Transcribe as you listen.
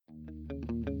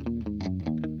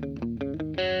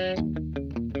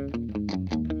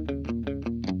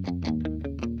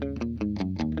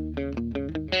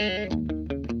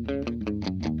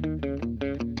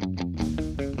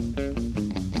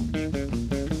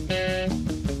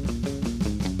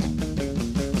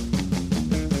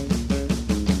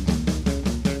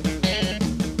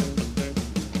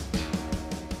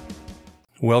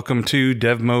Welcome to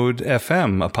Dev Mode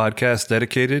FM, a podcast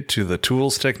dedicated to the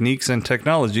tools, techniques, and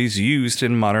technologies used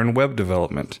in modern web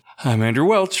development. I'm Andrew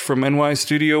Welch from NY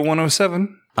Studio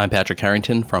 107. I'm Patrick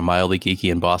Harrington from Mildly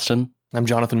Geeky in Boston. I'm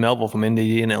Jonathan Melville from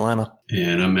NDD in Atlanta.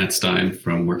 And I'm Matt Stein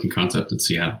from Working Concept in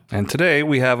Seattle. And today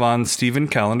we have on Stephen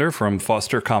Callender from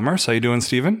Foster Commerce. How you doing,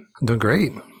 Stephen? I'm doing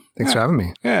great. Thanks for having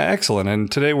me. Yeah, excellent.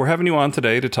 And today we're having you on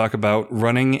today to talk about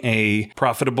running a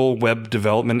profitable web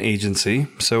development agency.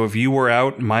 So if you were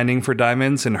out mining for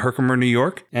diamonds in Herkimer, New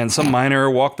York, and some miner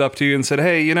walked up to you and said,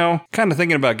 hey, kind of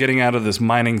thinking about getting out of this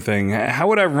mining thing, how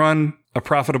would I run a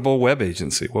profitable web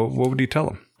agency? What would you tell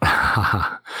them?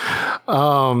 I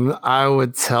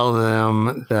would tell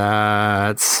them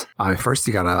that first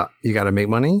you gotta make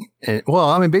money. And,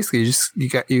 basically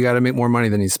you gotta make more money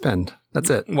than you spend. That's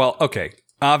it. Well, okay.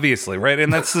 Obviously, right?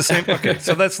 And that's the same. Okay.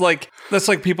 So that's like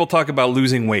people talk about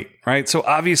losing weight, right? So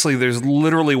obviously there's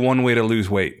literally one way to lose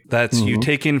weight. That's you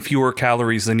take in fewer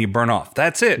calories than you burn off.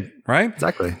 That's it, right?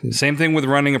 Exactly. Same thing with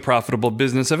running a profitable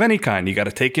business of any kind. You got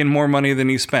to take in more money than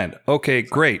you spend. Okay,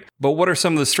 great. But what are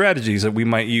some of the strategies that we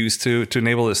might use to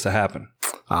enable this to happen?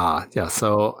 Yeah.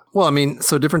 So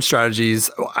different strategies.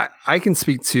 I can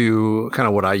speak to kind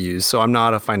of what I use. So I'm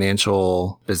not a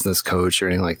financial business coach or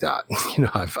anything like that.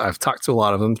 I've talked to a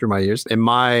lot of them through my years.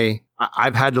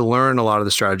 I've had to learn a lot of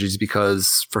the strategies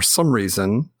because for some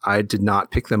reason I did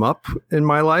not pick them up in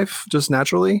my life just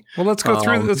naturally. Well, let's go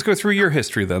through your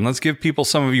history then. Let's give people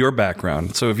some of your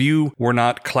background. So if you were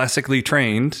not classically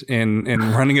trained in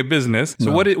running a business,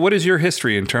 so what is your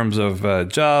history in terms of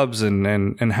jobs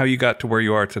and how you got to where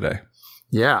you are today?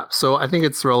 Yeah. So I think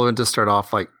it's relevant to start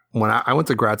off when I went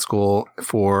to grad school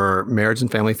for marriage and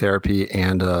family therapy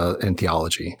and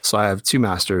theology. So I have 2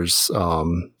 masters,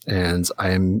 and I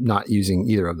am not using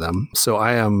either of them. So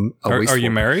I am a wasteful Are you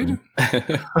married?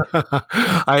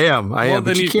 I am.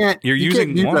 But you can't use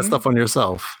that stuff on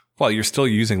yourself. Well, you're still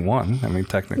using one. I mean,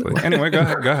 technically. Anyway, go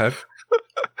ahead.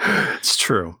 It's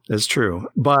true.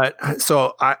 But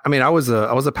so I was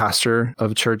a pastor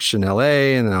of a church in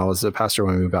LA, and then I was a pastor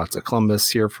when we moved out to Columbus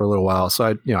here for a little while.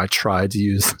 So I tried to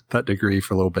use that degree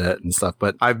for a little bit and stuff,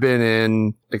 but I've been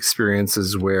in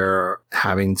experiences where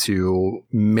having to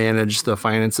manage the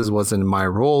finances wasn't my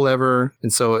role ever.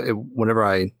 And so whenever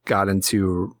I got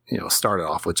into, started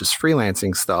off with just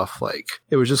freelancing stuff,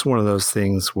 it was just one of those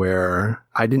things where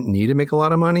I didn't need to make a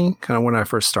lot of money kind of when I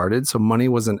first started. So money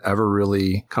wasn't ever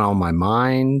really kind of on my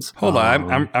mind. Hold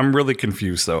on. I'm really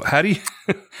confused though. How do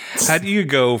you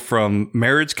go from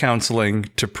marriage counseling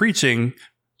to preaching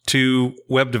to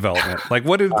web development?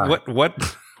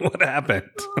 What happened?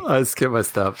 I skipped my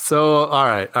stuff. So, all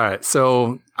right.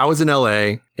 So I was in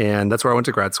LA, and that's where I went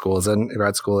to grad school. I was in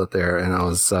grad school out there, and I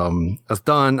was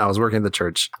done. I was working at the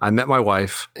church. I met my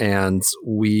wife, and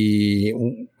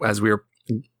as we were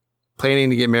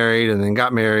planning to get married and then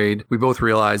got married, we both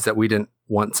realized that we didn't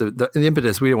want to, the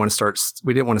impetus, we didn't want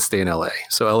to stay in LA.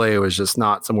 So LA was just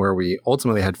not somewhere we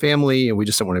ultimately had family, and we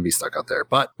just didn't want to be stuck out there.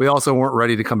 But we also weren't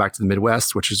ready to come back to the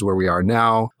Midwest, which is where we are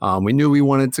now. We knew we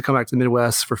wanted to come back to the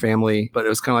Midwest for family, but it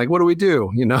was kind of like, what do we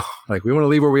do? We want to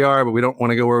leave where we are, but we don't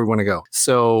want to go where we want to go.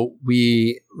 So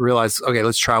we realized, okay,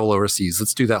 let's travel overseas.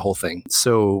 Let's do that whole thing.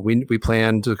 So we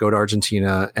planned to go to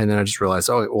Argentina, and then I just realized,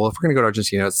 if we're going to go to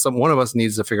Argentina, one of us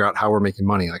needs to figure out how we're making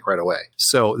money right away.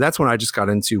 So that's when I just got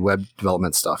into web development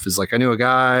stuff. Is I knew a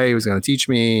guy who was going to teach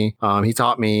me. He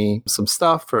taught me some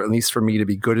stuff, or at least for me to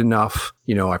be good enough.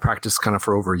 I practiced kind of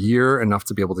for over a year, enough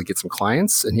to be able to get some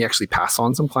clients, and he actually passed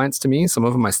on some clients to me. Some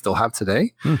of them I still have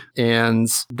today. And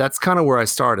that's kind of where I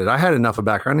started. I had enough of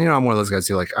background. I'm one of those guys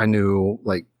who I knew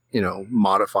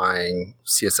modifying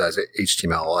CSS,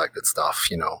 HTML, all that good stuff,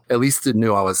 at least I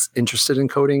knew I was interested in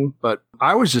coding, but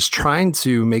I was just trying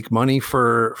to make money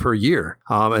for a year,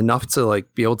 enough to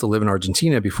be able to live in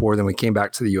Argentina before then we came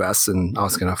back to the US, and I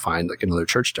was going to find another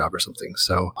church job or something.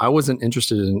 So I wasn't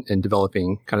interested in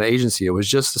developing kind of agency. It was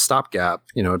just a stopgap,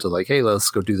 to hey, let's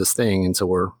go do this thing until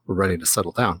we're ready to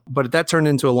settle down. But that turned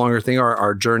into a longer thing.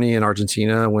 Our journey in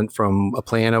Argentina went from a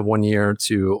plan of 1 year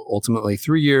to ultimately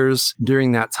 3 years.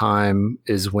 During that time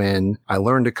is when I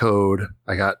learned to code.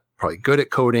 I got probably good at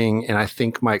coding. And I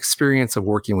think my experience of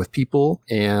working with people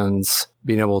and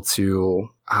being able to,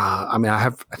 I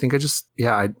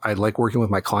like working with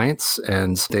my clients,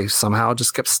 and they somehow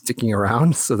just kept sticking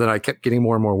around, so that I kept getting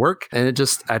more and more work. And it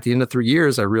just, at the end of 3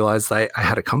 years, I realized I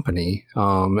had a company,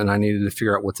 and I needed to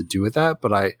figure out what to do with that.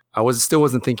 But I still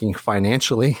wasn't thinking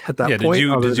financially at that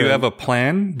point. Did you have a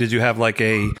plan? Did you have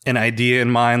an idea in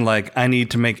mind, I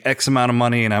need to make X amount of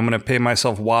money and I'm going to pay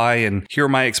myself Y and here are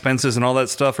my expenses and all that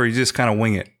stuff? Or you just kind of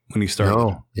wing it? when you started?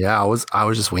 No, yeah, I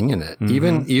was just winging it.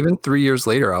 Even 3 years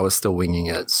later, I was still winging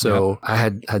it. So I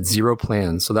had zero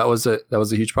plans. So that was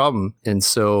a huge problem. And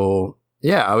so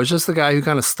yeah, I was just the guy who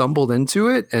kind of stumbled into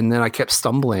it, and then I kept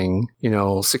stumbling,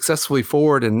 successfully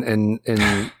forward and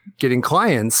getting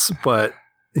clients, but.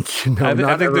 I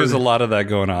think there's a lot of that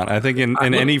going on. I think in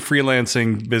any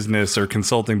freelancing business or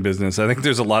consulting business, I think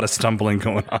there's a lot of stumbling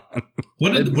going on.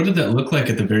 What did that look like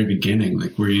at the very beginning?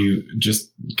 Like, were you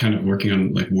just kind of working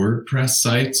on like WordPress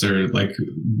sites, or like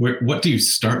what do you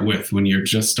start with when you're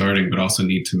just starting, but also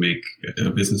need to make a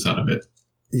business out of it?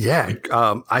 Yeah,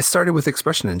 I started with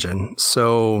Expression Engine.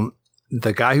 So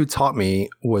the guy who taught me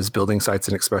was building sites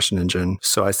in Expression Engine.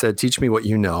 So I said, teach me what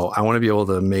you know. I want to be able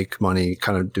to make money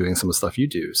kind of doing some of the stuff you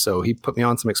do. So he put me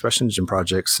on some Expression Engine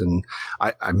projects, and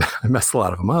I messed a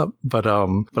lot of them up, but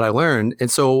I learned.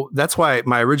 And so that's why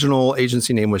my original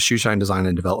agency name was Shoeshine Design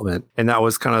and Development. And that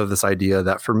was kind of this idea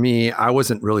that for me, I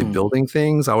wasn't really building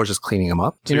things. I was just cleaning them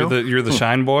up. So you're the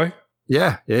shine boy?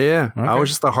 Yeah. Okay. I was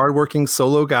just a hardworking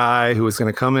solo guy who was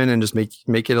going to come in and just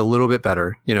make it a little bit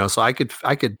better, so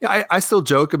I still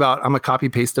joke about I'm a copy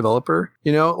paste developer,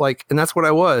 and that's what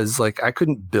I was. Like, I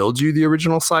couldn't build you the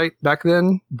original site back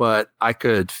then, but I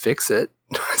could fix it.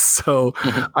 So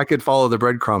I could follow the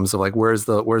breadcrumbs of like, where's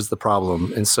the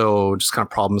problem? And so just kind of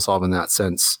problem solve in that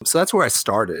sense. So that's where I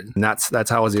started. And that's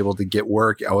how I was able to get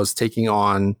work. I was taking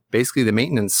on basically the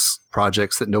maintenance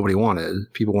projects that nobody wanted.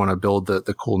 People want to build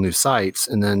the cool new sites,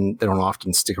 and then they don't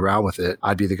often stick around with it.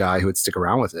 I'd be the guy who would stick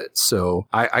around with it. So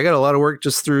I got a lot of work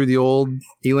just through the old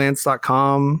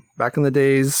elance.com back in the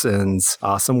days, and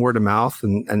some word of mouth.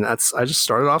 And I just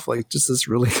started off like just this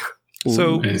really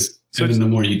So then the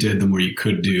more you did, the more you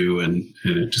could do, and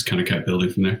it just kind of kept building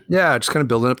from there. Yeah, just kind of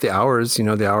building up the hours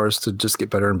to just get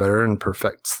better and better and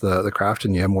perfect the craft,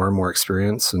 and you have more and more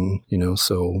experience, and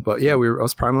but yeah, I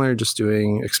was primarily just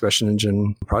doing Expression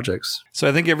Engine projects. So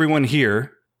I think everyone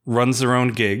here runs their own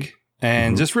gig.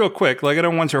 And just real quick, like, I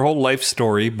don't want your whole life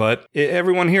story, but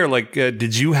everyone here, like,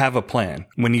 did you have a plan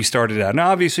when you started out?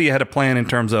 Now, obviously you had a plan in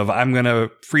terms of I'm going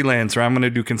to freelance, or I'm going to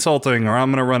do consulting, or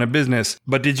I'm going to run a business.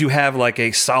 But did you have like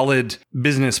a solid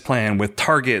business plan with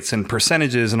targets and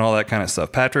percentages and all that kind of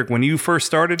stuff? Patrick, when you first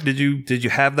started, did you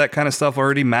have that kind of stuff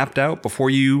already mapped out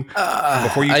before you I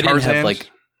didn't have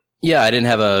I didn't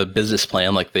have a business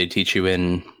plan like they teach you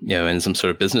in some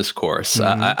sort of business course.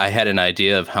 I had an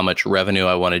idea of how much revenue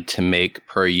I wanted to make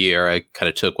per year. I kind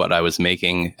of took what I was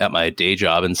making at my day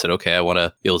job and said, okay, I want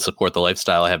to be able to support the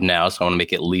lifestyle I have now, so I want to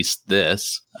make at least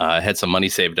this. I had some money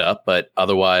saved up, but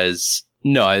otherwise,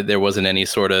 no, there wasn't any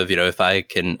sort of, if I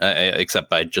can, except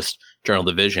by just journal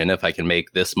the vision, if I can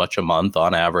make this much a month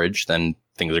on average, then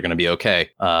things are going to be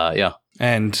okay. Yeah.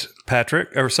 And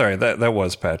Patrick, or sorry, that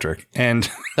was Patrick. And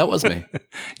that was me.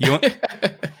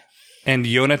 And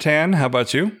Jonathan, how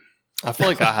about you? I feel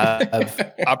like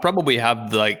I probably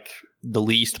have like the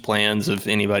least plans of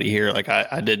anybody here. Like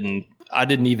I didn't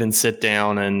even sit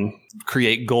down and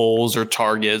create goals or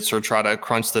targets or try to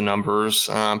crunch the numbers,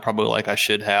 probably like I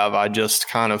should have. I just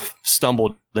kind of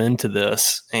stumbled into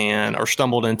this or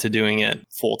stumbled into doing it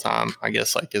full time, I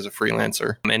guess, like as a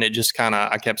freelancer. And it just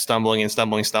I kept stumbling. And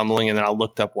then I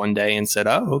looked up one day and said,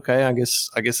 oh, okay, I guess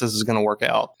this is going to work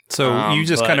out. So you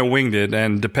just kind of winged it,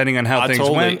 and depending on how things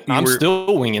went, I'm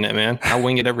still winging it, man. I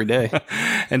wing it every day.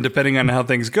 And depending on how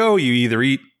things go, you either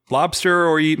eat lobster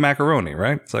or eat macaroni,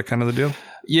 right? Is that kind of the deal?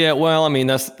 Yeah, well, I mean,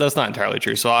 that's not entirely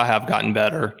true. So I have gotten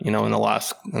better, in the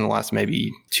last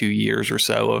maybe 2 years or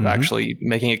so of actually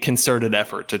making a concerted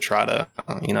effort to try to,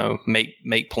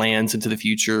 make plans into the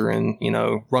future and,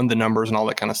 run the numbers and all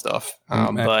that kind of stuff.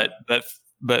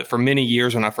 But for many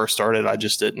years when I first started, I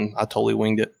just didn't. I totally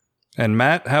winged it. And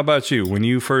Matt, how about you? When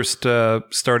you first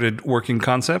started working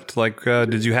Concept,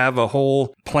 did you have a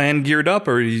whole plan geared up,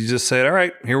 or you just said, all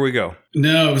right, here we go?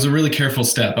 No, it was a really careful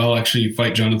step. I'll actually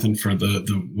fight Jonathan for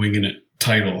the winging it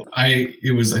title.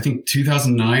 It was, I think,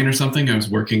 2009 or something. I was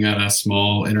working at a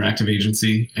small interactive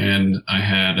agency, and I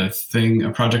had a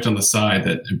project on the side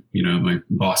that, my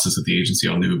bosses at the agency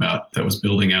all knew about, that was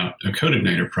building out a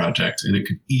CodeIgniter project, and it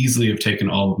could easily have taken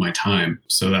all of my time.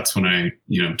 So that's when I,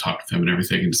 talked with them and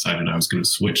everything, and decided I was going to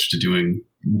switch to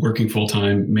working full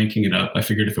time, making it up. I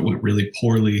figured if it went really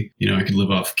poorly, I could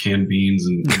live off canned beans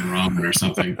and ramen or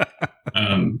something.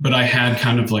 But I had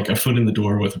kind of like a foot in the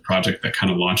door with a project that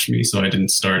kind of launched me. So I didn't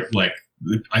start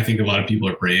I think a lot of people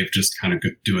are brave, just kind of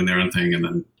doing their own thing and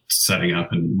then setting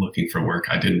up and looking for work.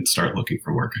 I didn't start looking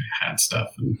for work. I had stuff.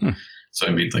 And so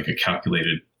I made like a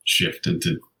calculated shift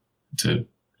into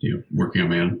working on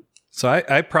my own. So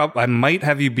I might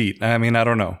have you beat. I mean, I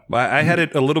don't know. I had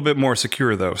it a little bit more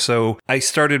secure though. So I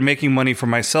started making money for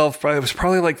myself. It was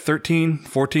probably like 13,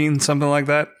 14, something like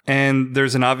that. And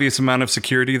there's an obvious amount of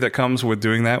security that comes with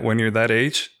doing that when you're that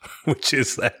age, which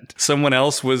is that someone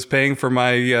else was paying for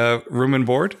my room and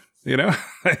board, you know?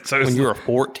 So when you were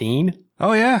 14?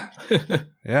 Oh, yeah.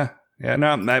 Yeah. Yeah,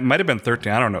 no, it might have been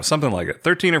 13. I don't know. Something like it.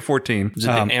 13 or 14. Is it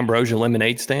the Ambrosia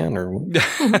lemonade stand? Or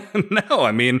No,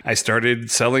 I mean, I started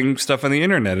selling stuff on the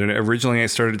internet. And originally I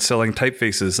started selling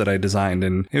typefaces that I designed.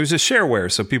 And it was just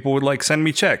shareware. So people would like send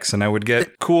me checks and I would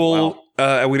get cool,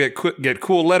 I would get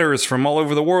cool letters from all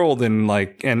over the world and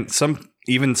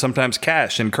even sometimes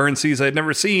cash and currencies I'd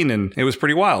never seen, and it was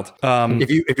pretty wild.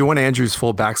 If you want Andrew's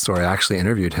full backstory, I actually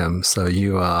interviewed him, so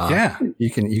you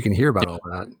can hear about all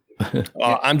that.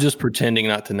 I'm just pretending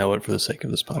not to know it for the sake of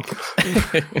this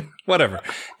podcast. Whatever.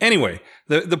 Anyway,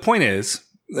 the point is,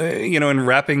 in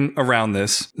wrapping around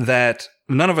this, that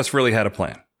none of us really had a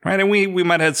plan. Right. And we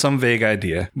might have had some vague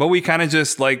idea, but we kind of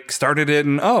just like started it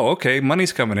and, okay,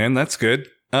 money's coming in. That's good.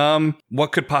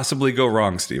 What could possibly go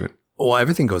wrong, Stephen? Well,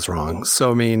 everything goes wrong. So,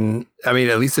 I mean,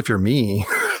 at least if you're me,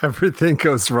 everything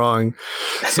goes wrong.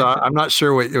 So I'm not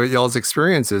sure what y'all's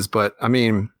experience is, but I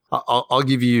mean, I'll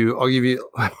give you.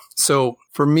 So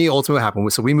for me, ultimately what happened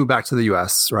was, so we moved back to the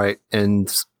US, right?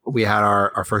 And we had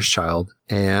our first child,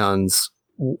 and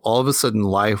all of a sudden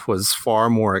life was far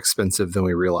more expensive than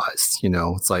we realized.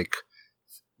 It's like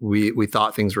we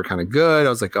thought things were kind of good. I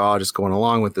was like, just going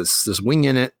along with this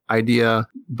winging it idea.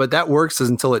 But that works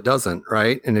until it doesn't,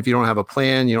 right? And if you don't have a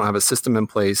plan, you don't have a system in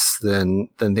place, then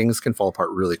things can fall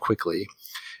apart really quickly.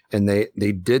 And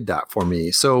they did that for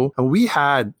me. So we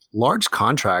had large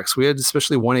contracts. We had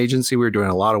especially one agency we were doing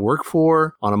a lot of work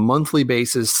for on a monthly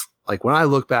basis. Like when I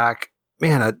look back,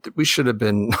 man, we should have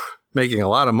been making a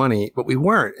lot of money, but we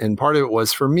weren't. And part of it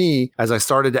was for me, as I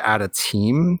started to add a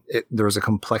team, there was a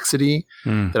complexity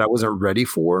that I wasn't ready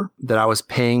for, that I was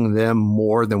paying them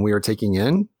more than we were taking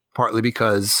in, partly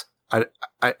because I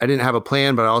didn't have a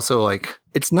plan, but also like,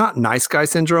 it's not nice guy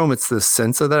syndrome. It's the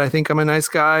sense of that I think I'm a nice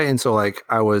guy. And so like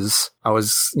I was,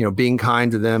 being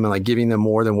kind to them and like giving them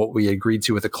more than what we agreed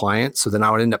to with the client. So then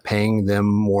I would end up paying them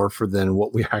more than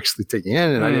what we actually taking in.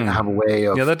 And I didn't have a way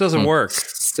of that doesn't work.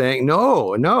 Saying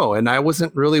no. And I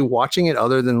wasn't really watching it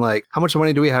other than like, how much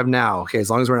money do we have now? Okay. As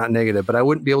long as we're not negative, but I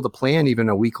wouldn't be able to plan even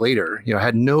a week later. I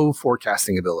had no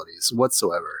forecasting abilities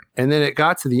whatsoever. And then it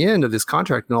got to the end of this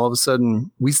contract and all of a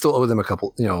sudden we still owe them a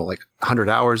couple, like 100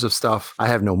 hours of stuff. I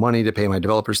have no money to pay my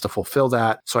developers to fulfill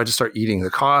that. So I just start eating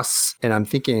the costs. And I'm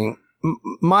thinking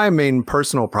my main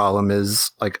personal problem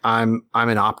is like, I'm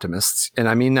an optimist. And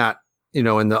I mean that,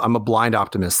 I'm a blind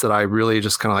optimist that I really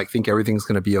just kind of like think everything's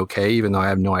going to be okay, even though I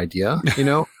have no idea,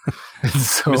 So,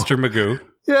 Mr. Magoo.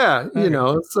 Yeah.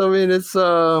 So I mean,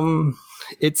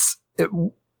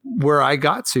 where I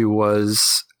got to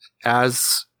was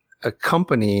as a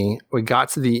company, we got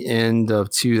to the end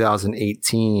of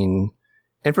 2018.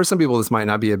 And for some people, this might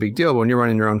not be a big deal, but when you're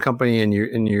running your own company and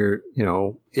you're,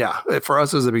 for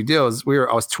us, it was a big deal. I was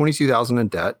 $22,000 in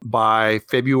debt. By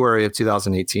February of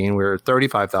 2018, we were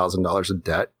 $35,000 in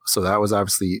debt. So that was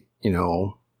obviously,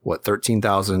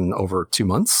 $13,000 over 2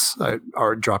 months I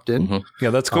dropped in. Mm-hmm. Yeah,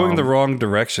 that's going the wrong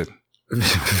direction.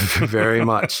 Very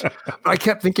much. But I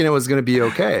kept thinking it was going to be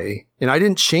okay. And I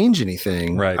didn't change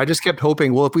anything. Right. I just kept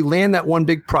hoping, well, if we land that one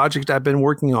big project I've been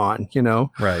working on,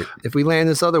 right. If we land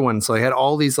this other one. So I had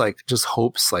all these like just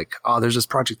hopes like, there's this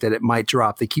project that it might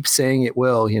drop. They keep saying it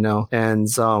will, and,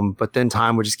 but then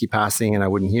time would just keep passing and I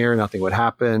wouldn't hear, nothing would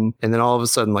happen. And then all of a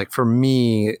sudden, like for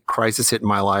me, crisis hit in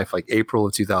my life, like April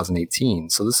of 2018.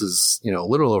 So this is, a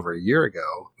little over a year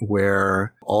ago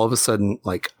where all of a sudden,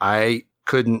 like I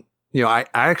couldn't, I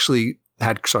actually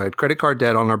had credit card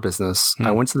debt on our business.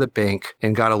 I went to the bank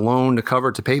and got a loan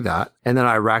to pay that. And then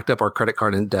I racked up our credit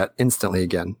card in debt instantly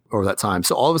again over that time.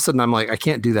 So all of a sudden I'm like, I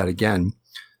can't do that again.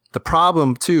 The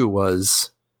problem too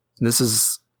was, this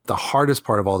is the hardest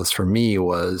part of all this for me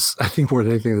was, I think more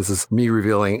than anything, this is me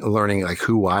learning like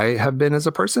who I have been as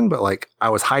a person, but like I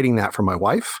was hiding that from my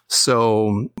wife.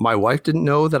 So my wife didn't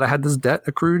know that I had this debt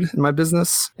accrued in my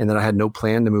business and that I had no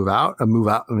plan to move out,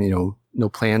 no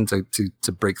plan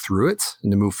to break through it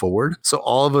and to move forward. So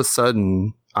all of a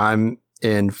sudden I'm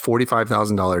in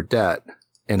 $45,000 debt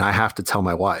and I have to tell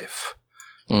my wife,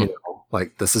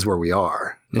 like this is where we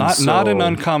are. Not an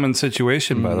uncommon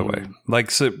situation, by the way.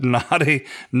 Like so not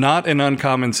an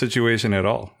uncommon situation at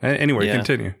all. Anyway,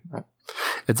 continue.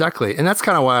 Exactly. And that's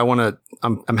kind of why I want to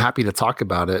I'm happy to talk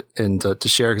about it and to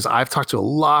share, because I've talked to a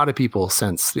lot of people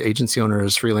since, the agency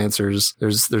owners, freelancers.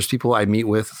 There's people I meet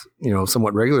with,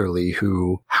 somewhat regularly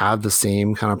who have the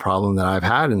same kind of problem that I've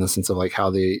had, in the sense of like how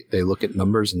they look at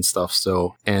numbers and stuff.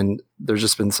 So, and there's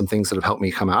just been some things that have helped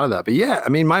me come out of that. But yeah, I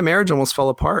mean, my marriage almost fell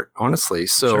apart, honestly.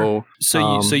 So,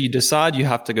 sure. So you decide you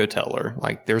have to go tell her.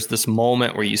 Like, there's this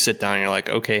moment where you sit down and you're like,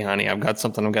 okay, honey, I've got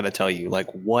something I've got to tell you. Like,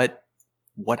 what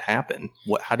happened?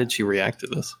 How did she react to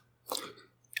this?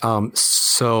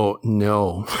 So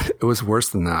no, it was worse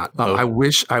than that. I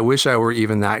wish I were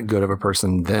even that good of a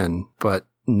person then, but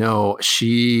no,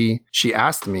 she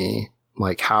asked me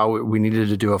like how we needed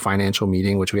to do a financial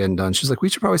meeting, which we hadn't done. She's like, we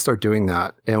should probably start doing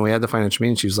that. And we had the financial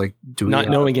meeting. She was like,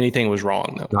 knowing anything was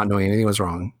wrong, though. Not knowing anything was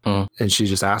wrong. And she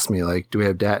just asked me like, do we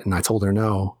have debt? And I told her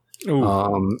no.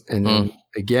 Then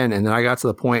again, and then I got to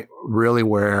the point really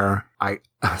where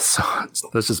so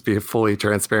let's just be fully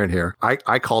transparent here.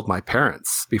 I called my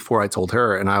parents before I told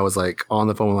her, and I was like on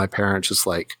the phone with my parents, just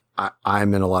like,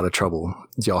 I'm in a lot of trouble.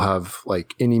 Do y'all have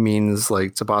like any means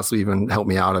like to possibly even help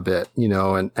me out a bit,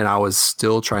 and I was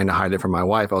still trying to hide it from my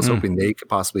wife. I was hoping they could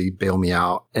possibly bail me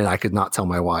out, and I could not tell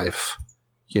my wife,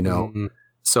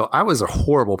 So I was a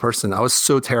horrible person. I was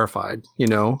so terrified,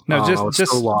 Now,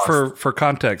 just for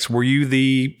context, were you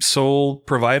the sole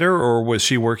provider, or was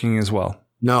she working as well?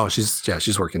 No,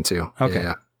 she's working too.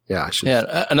 Okay.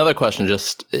 Yeah. Another question,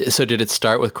 so did it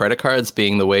start with credit cards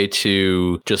being the way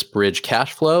to just bridge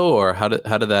cash flow, or how did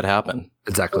that happen?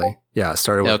 Exactly. Yeah. It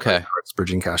started with credit cards,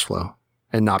 bridging cash flow,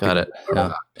 and not. Got it.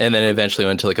 Yeah. And then eventually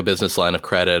went to like a business line of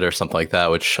credit or something like that,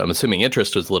 which I'm assuming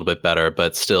interest was a little bit better,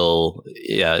 but still,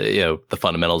 the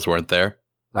fundamentals weren't there.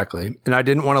 Exactly. And I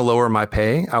didn't want to lower my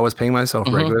pay. I was paying myself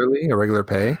regularly, a regular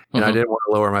pay. And I didn't want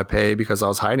to lower my pay because I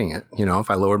was hiding it.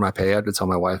 If I lowered my pay, I had to tell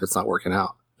my wife it's not working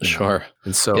out. Sure.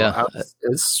 And so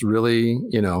it's really,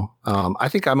 I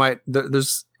think I might,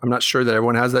 I'm not sure that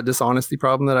everyone has that dishonesty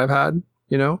problem that I've had,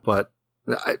 but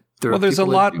there's a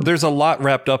lot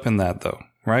wrapped up in that though.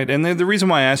 Right. And the reason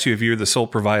why I asked you if you're the sole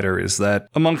provider is that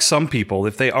amongst some people,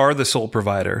 if they are the sole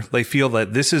provider, they feel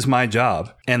that this is my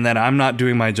job and that I'm not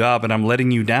doing my job and I'm letting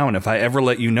you down if I ever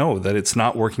let you know that it's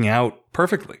not working out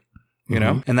perfectly.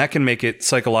 And that can make it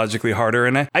psychologically harder.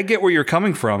 And I get where you're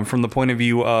coming from the point of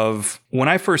view of when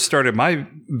I first started my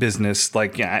business,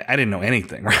 like, I didn't know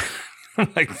anything, right?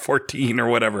 I'm like 14 or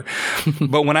whatever.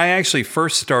 But when I actually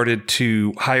first started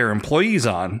to hire employees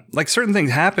on, like certain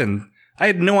things happened. I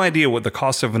had no idea what the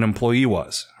cost of an employee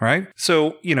was, right?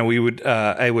 So,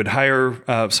 I would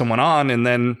hire someone on, and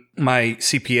then my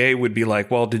CPA would be like,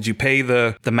 well, did you pay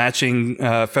the matching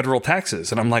federal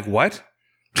taxes? And I'm like, what?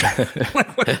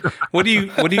 What are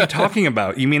you talking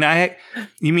about? You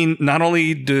mean not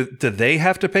only do they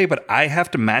have to pay, but I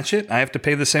have to match it? I have to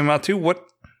pay the same amount too? What?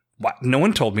 No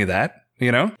one told me that.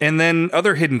 And then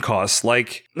other hidden costs,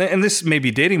 like, and this may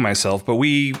be dating myself, but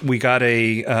we got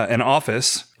an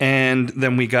office, and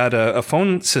then we got a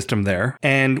phone system there.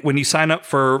 And when you sign up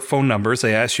for phone numbers,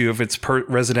 they ask you if it's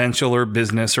residential or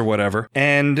business or whatever.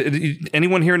 And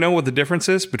anyone here know what the difference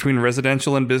is between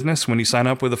residential and business when you sign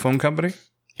up with a phone company?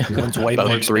 One's way about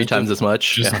more 3 times as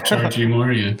much. Just charge you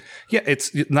more, yeah. Yeah,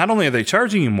 it's not only are they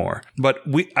charging you more, but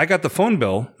I got the phone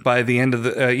bill by the end of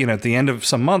the at the end of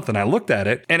some month, and I looked at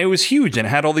it, and it was huge, and it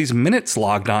had all these minutes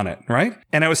logged on it, right?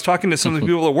 And I was talking to some of the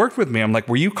people that worked with me. I'm like,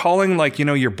 were you calling like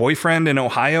your boyfriend in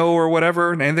Ohio or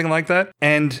whatever, and anything like that?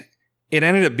 And it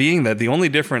ended up being that the only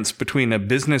difference between a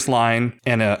business line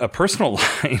and a personal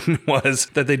line was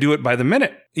that they do it by the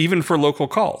minute, even for local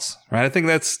calls, right? I think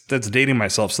that's dating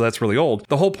myself, so that's really old.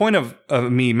 The whole point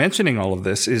of me mentioning all of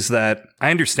this is that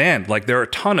I understand, like, there are a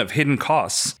ton of hidden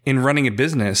costs in running a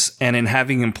business and in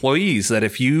having employees that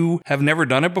if you have never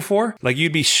done it before, like,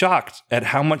 you'd be shocked at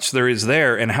how much there is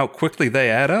there and how quickly they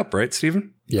add up, right,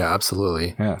 Stephen? Yeah,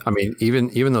 absolutely. Yeah. I mean,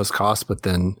 even those costs, but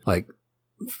then like,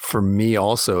 for me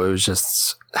also, it was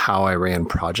just how I ran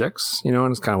projects, and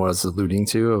it's kind of what I was alluding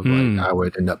to of like, I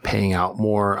would end up paying out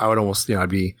more. I would almost, I'd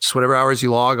be just whatever hours you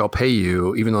log, I'll pay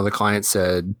you, even though the client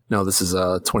said, no, this is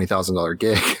a $20,000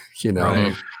 gig,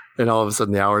 Right. And all of a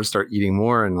sudden the hours start eating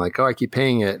more, and like, oh, I keep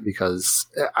paying it because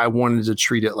I wanted to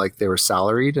treat it like they were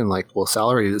salaried, and like, well,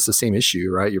 salaried, it's the same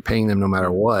issue, right? You're paying them no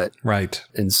matter what. Right.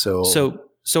 And So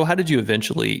how did you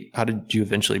eventually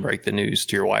break the news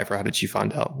to your wife, or how did she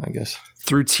find out, I guess?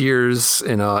 Through tears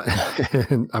and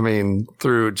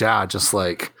through just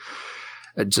like,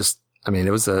 it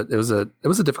was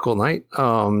a difficult night.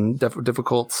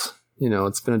 Difficult,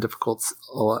 it's been a difficult,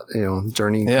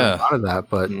 journey out of that.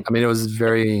 But I mean, it was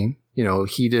very,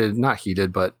 not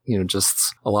heated, but,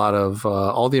 just a lot of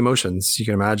all the emotions you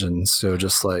can imagine. So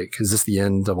just like, is this the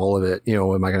end of all of it?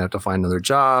 Am I going to have to find another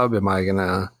job? Am I going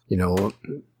to,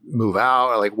 move out?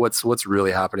 Or like what's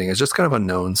really happening? It's just kind of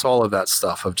unknown. So all of that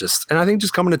stuff of and I think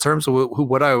just coming to terms with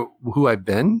who I've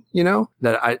been,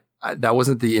 that I that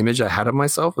wasn't the image I had of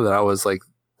myself, but that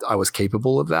I was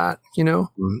capable of that,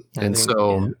 and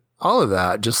so all of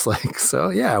that just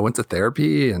I went to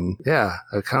therapy and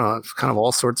kind of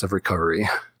all sorts of recovery.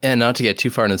 And not to get too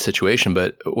far into the situation,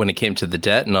 but when it came to the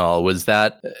debt and all, was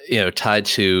that, tied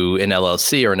to an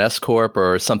LLC or an S Corp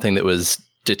or something that was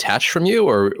detached from you,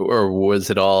 or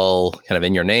was it all kind of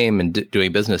in your name and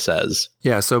doing business as?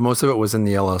 Yeah, so most of it was in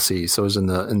the LLC, so it was in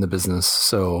the business.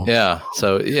 So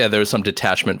there was some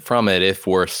detachment from it if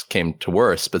worse came to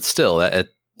worse, but still,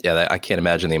 I can't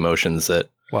imagine the emotions that.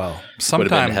 Well,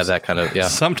 sometimes have that kind of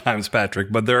Sometimes,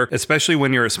 Patrick, but especially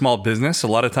when you're a small business, a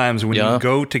lot of times when you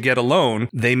go to get a loan,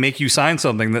 they make you sign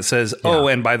something that says, "Oh,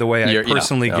 and by the way, I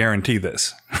personally guarantee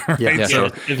this." Right? Yeah, so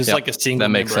if it's like a single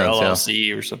member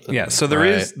LLC or something. Yeah, so there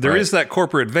is that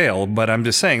corporate veil, but I'm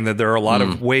just saying that there are a lot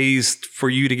of ways for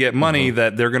you to get money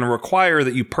that they're going to require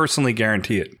that you personally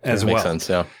guarantee it as well. Makes sense,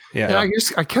 yeah. Yeah,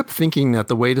 I kept thinking that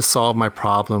the way to solve my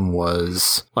problem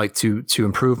was like to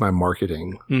improve my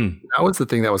marketing. That was the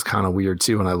thing that was kind of weird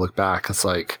too when I look back. It's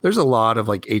like there's a lot of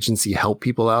like agency help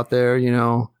people out there,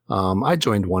 I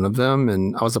joined one of them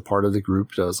and I was a part of the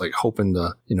group that was like hoping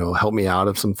to, help me out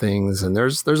of some things. And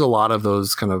there's a lot of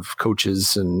those kind of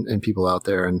coaches and people out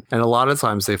there. And a lot of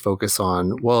times they focus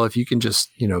on, well, if you can just,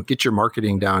 get your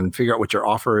marketing down and figure out what your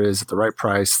offer is at the right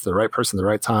price, the right person, the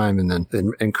right time, and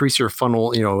then increase your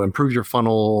funnel, improve your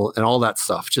funnel and all that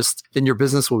stuff, then your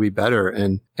business will be better.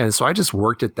 And so I just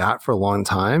worked at that for a long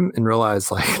time and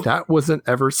realized like that wasn't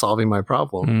ever solving my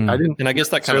problem. And I guess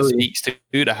that kind of speaks to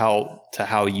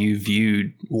how you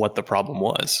viewed what the problem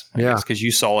was. I guess because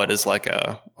you saw it as like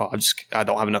I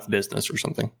don't have enough business or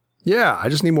something. Yeah, I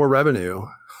just need more revenue.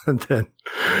 And then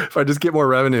if I just get more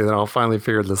revenue, then I'll finally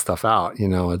figure this stuff out.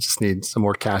 I just need some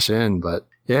more cash in. But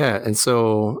yeah, and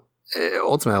so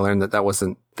ultimately I learned that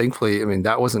wasn't, thankfully,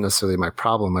 that wasn't necessarily my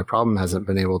problem. My problem hasn't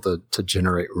been able to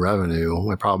generate revenue.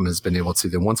 My problem has been able to,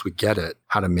 then once we get it,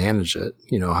 how to manage it,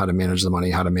 how to manage the money,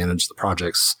 how to manage the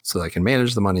projects so that I can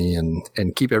manage the money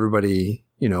and keep everybody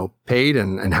paid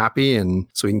and happy. And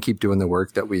so we can keep doing the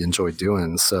work that we enjoy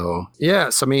doing. So,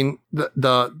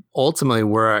 the ultimately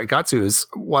where I got to is,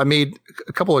 I made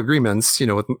a couple of agreements, at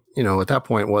that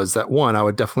point was that one, I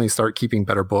would definitely start keeping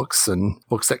better books and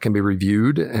books that can be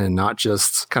reviewed and not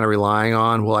just kind of relying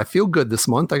on, well, I feel good this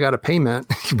month, I got a payment,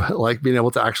 but like being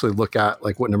able to actually look at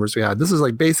like what numbers we had. This is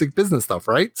like basic business stuff,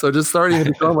 right? So just starting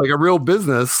to become like a real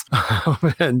business.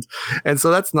 and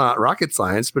so that's not rocket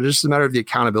science, but it's just a matter of the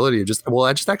accountability of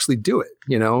I just actually do it,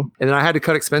 and then I had to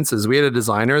cut expenses. We had a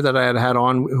designer that I had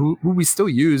on who we still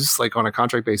use like on a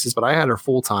contract basis, but I had her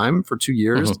full time for 2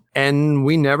 years and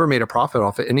we never made a profit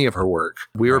off of any of her work.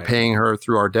 We were paying her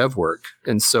through our dev work.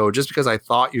 And so just because I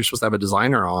thought you're supposed to have a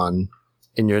designer on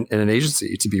in an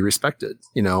agency to be respected,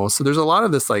 so there's a lot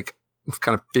of this like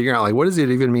kind of figuring out like what does it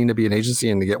even mean to be an agency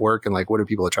and to get work and like what are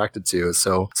people attracted to.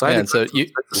 So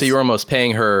you were almost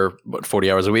paying her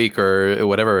 40 hours a week or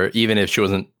whatever, even if she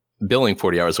wasn't billing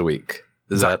 40 hours a week.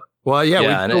 Is that? Well, we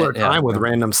fill our time with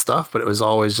random stuff, but it was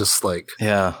always just like,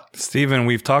 Stephen,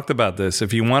 we've talked about this.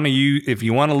 If you want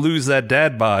to lose that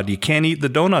dad bod, you can't eat the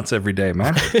donuts every day,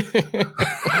 man.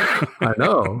 I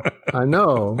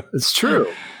know. It's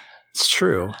true.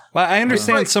 Well, I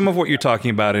understand some of what you're talking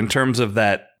about in terms of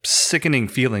that sickening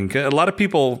feeling. A lot of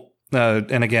people,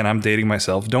 and again, I'm dating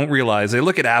myself, don't realize they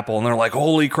look at Apple and they're like,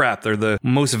 holy crap, they're the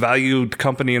most valued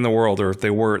company in the world, or they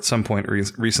were at some point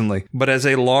recently. But as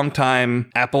a longtime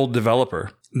Apple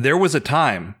developer, there was a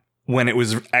time when it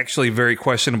was actually very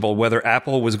questionable whether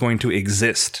Apple was going to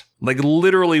exist. Like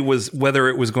literally was whether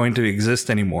it was going to exist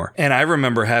anymore. And I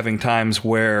remember having times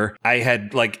where I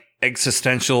had like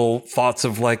existential thoughts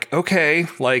of like, okay,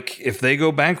 like if they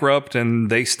go bankrupt and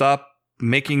they stop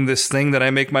making this thing that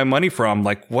I make my money from,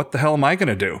 like what the hell am I going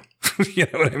to do? You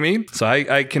know what I mean? So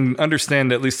I can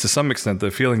understand at least to some extent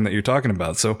the feeling that you're talking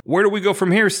about. So where do we go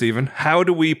from here, Stephen? How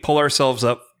do we pull ourselves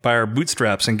up by our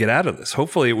bootstraps and get out of this?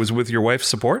 Hopefully it was with your wife's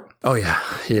support. Oh yeah,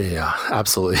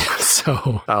 absolutely.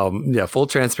 So full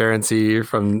transparency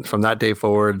from that day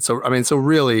forward. So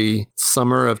really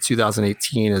summer of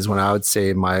 2018 is when I would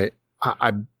say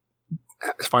I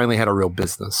finally had a real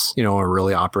business, you know, or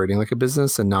really operating like a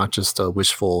business and not just a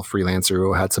wishful freelancer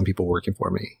who had some people working for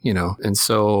me, you know. And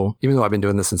so even though I've been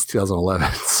doing this since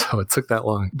 2011, so it took that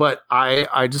long. But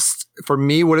I just, for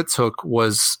me, what it took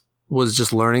was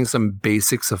just learning some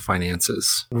basics of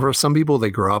finances. For some people, they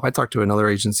grow up. I talked to another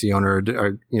agency owner,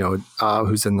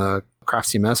 who's in the craft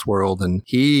CMS world, and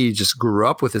he just grew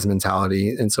up with his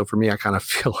mentality. And so for me, I kind of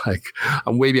feel like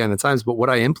I'm way behind the times. But what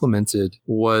I implemented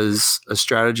was a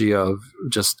strategy of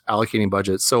just allocating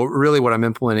budgets. So really what I'm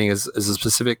implementing is a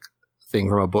specific thing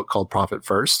from a book called Profit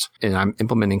First. And I'm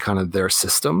implementing kind of their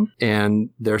system. And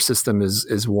their system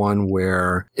is one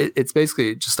where it's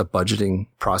basically just a budgeting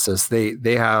process.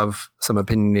 They have some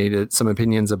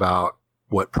opinions about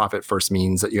what Profit First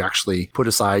means, that you actually put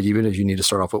aside, even if you need to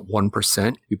start off with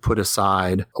 1%, you put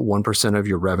aside 1% of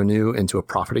your revenue into a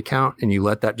profit account and you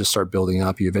let that just start building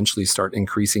up. You eventually start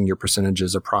increasing your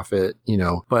percentages of profit, you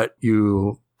know, but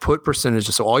you put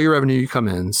percentages. So all your revenue you come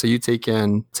in, so you take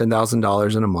in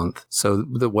 $10,000 in a month. So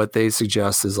what they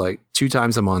suggest is like 2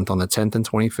 times a month on the 10th and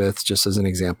 25th, just as an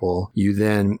example. You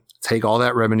then take all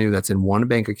that revenue that's in one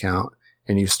bank account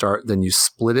and you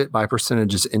split it by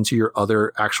percentages into your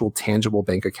other actual tangible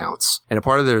bank accounts. And a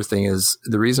part of their thing is,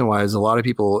 the reason why is a lot of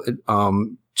people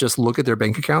just look at their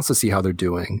bank accounts to see how they're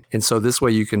doing. And so this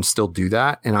way you can still do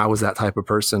that. And I was that type of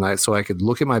person. So I could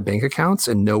look at my bank accounts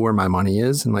and know where my money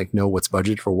is and like know what's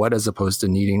budgeted for what, as opposed to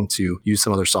needing to use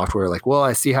some other software. Like, well,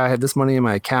 I see how I have this money in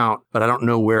my account, but I don't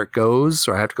know where it goes.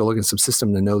 Or I have to go look in some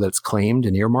system to know that it's claimed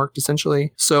and earmarked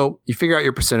essentially. So you figure out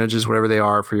your percentages, whatever they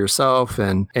are for yourself,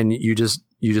 and you just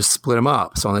split them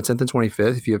up. So on the 10th and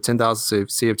 25th, if you have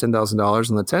say you have $10,000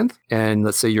 on the 10th, and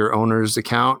let's say your owner's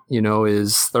account, you know,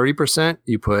 is 30%,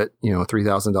 you put, you know,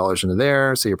 $3,000 into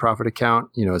there. So your profit account,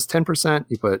 you know, is 10%,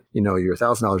 you put, you know, your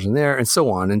 $1,000 in there, and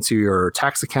so on, into your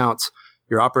tax accounts,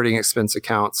 your operating expense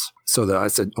accounts. So that I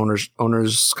said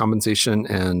owner's compensation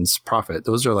and profit.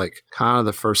 Those are like kind of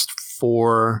the first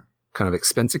 4 kind of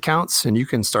expense accounts, and you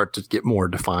can start to get more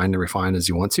defined and refined as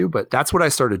you want to. But that's what I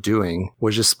started doing,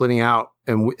 was just splitting out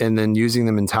and then using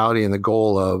the mentality and the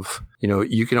goal of, you know,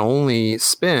 you can only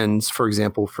spend, for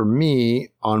example, for me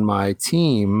on my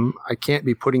team, I can't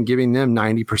be giving them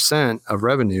 90% of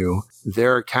revenue.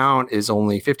 Their account is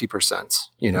only 50%,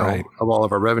 you know, right, of all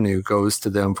of our revenue goes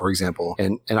to them, for example.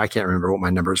 And I can't remember what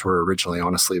my numbers were originally,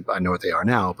 honestly, but I know what they are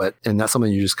now. And that's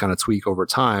something you just kind of tweak over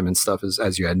time and stuff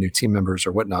as you add new team members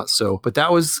or whatnot. So, but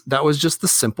that was just the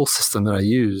simple system that I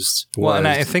used. Well, and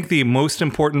I think the most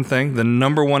important thing, the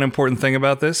number one important thing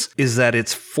about this is that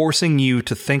it's forcing you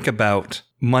to think about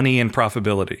money and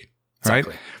profitability,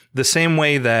 exactly, right? The same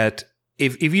way that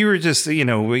if you were just, you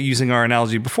know, using our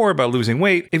analogy before about losing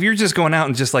weight, if you're just going out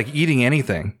and just like eating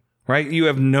anything, right?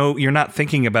 You're not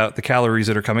thinking about the calories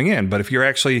that are coming in. But if you're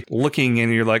actually looking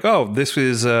and you're like, oh, this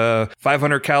is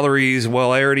 500 calories.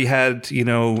 Well, I already had, you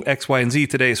know, X, Y, and Z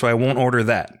today, so I won't order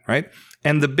that, right?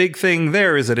 And the big thing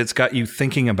there is that it's got you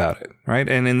thinking about it, right?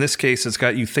 And in this case, it's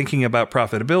got you thinking about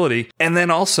profitability. And then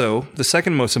also, the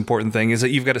second most important thing is that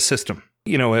you've got a system.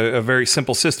 You know, a very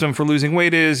simple system for losing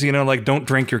weight is, you know, like, don't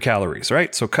drink your calories,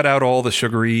 right? So cut out all the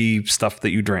sugary stuff that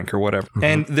you drink or whatever. Mm-hmm.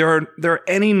 And there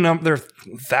are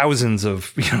thousands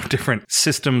of, you know, different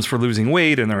systems for losing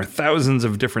weight, and there are thousands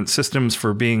of different systems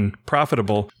for being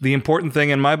profitable. The important thing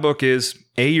in my book is,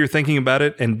 A, you're thinking about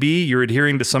it, and B, you're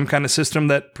adhering to some kind of system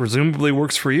that presumably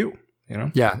works for you. You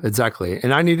know? Yeah, exactly.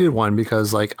 And I needed one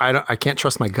because, like, I can't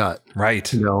trust my gut.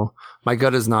 Right. You know, my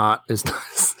gut is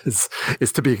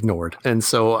to be ignored. And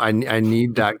so I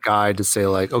need that guide to say,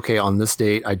 like, okay, on this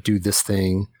date, I do this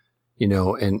thing, you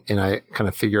know, and I kind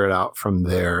of figure it out from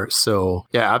there. So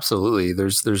yeah, absolutely.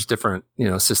 There's different, you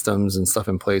know, systems and stuff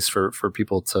in place for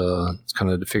people to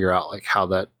kind of figure out like how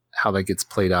that gets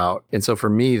played out. And so for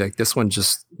me, like, this one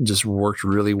just worked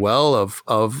really well of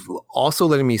also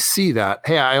letting me see that,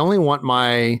 hey, I only want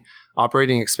my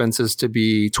operating expenses to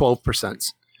be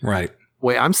 12%. Right.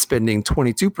 Wait, I'm spending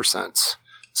 22%.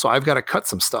 So I've got to cut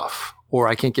some stuff or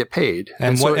I can't get paid.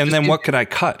 And then what could I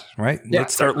cut? Right. Yeah,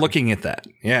 let's start looking at that.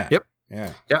 Yeah. Yep.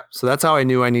 Yeah. Yeah. So that's how I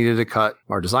knew I needed to cut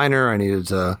our designer. I needed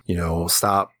to, you know,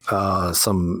 stop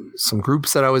some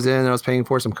groups that I was in that I was paying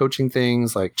for, some coaching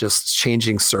things, like just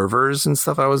changing servers and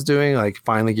stuff I was doing, like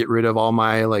finally get rid of all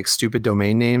my like stupid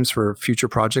domain names for future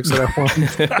projects that I want.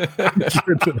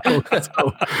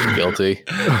 Guilty.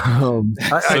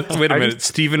 Wait a minute.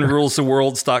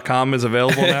 StevenRulesTheWorlds.com is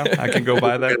available now. I can go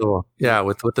buy that. Yeah.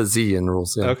 With the Z in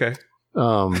rules. Yeah. Okay.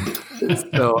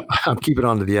 So I'm keeping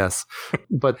on to the S.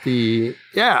 But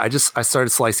I started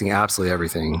slicing absolutely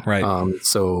everything. Right.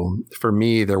 So for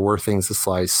me, there were things to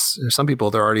slice. There's some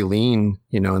people, they're already lean,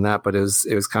 in that, but it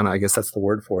was kind of, I guess that's the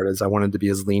word for it, is I wanted to be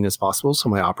as lean as possible. So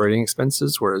my operating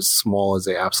expenses were as small as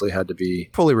they absolutely had to be,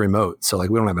 fully remote. So like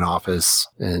we don't have an office.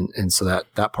 And so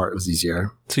that part was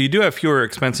easier. So you do have fewer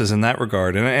expenses in that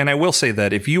regard. And I will say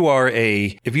that if you are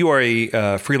a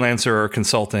freelancer or a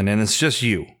consultant and it's just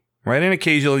you, right? And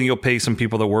occasionally you'll pay some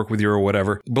people that work with you or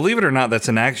whatever. Believe it or not, that's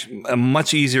a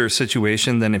much easier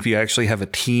situation than if you actually have a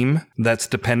team that's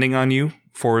depending on you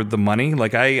for the money.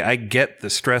 Like I get the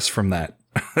stress from that,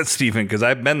 Stephen, because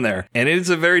I've been there. And it is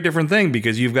a very different thing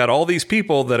because you've got all these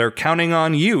people that are counting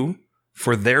on you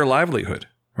for their livelihood,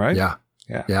 right? Yeah.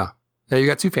 Yeah, you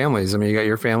got two families. I mean, you got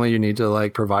your family you need to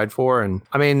like provide for. And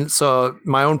I mean, so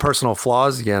my own personal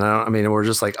flaws again, we're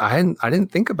just like, I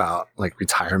didn't think about like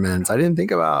retirements. I didn't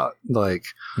think about like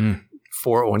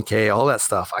 401k, all that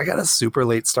stuff. I got a super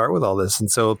late start with all this.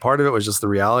 And so part of it was just the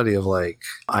reality of like,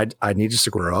 I needed to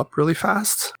grow up really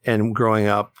fast, and growing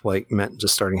up like meant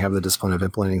just starting to have the discipline of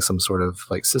implementing some sort of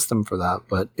like system for that.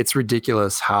 But it's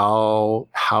ridiculous how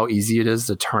easy it is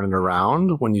to turn it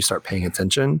around when you start paying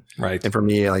attention. Right. And for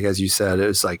me, like, as you said, it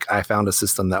was like, I found a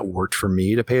system that worked for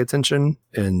me to pay attention.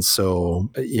 And so,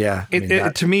 yeah.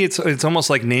 To me, it's almost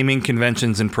like naming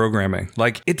conventions in programming.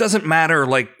 Like, it doesn't matter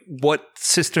like what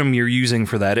system you're using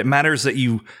for that. It matters that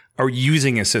you are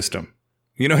using a system.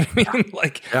 You know what I mean?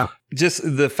 Like, just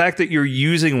the fact that you're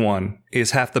using one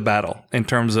is half the battle in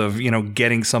terms of,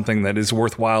 getting something that is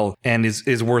worthwhile and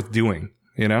is worth doing,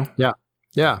 Yeah.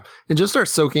 Yeah. And just start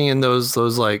soaking in those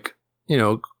like,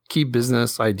 key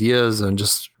business ideas and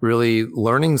just really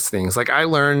learning things. Like I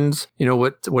learned,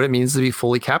 what it means to be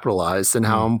fully capitalized and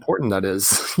how important that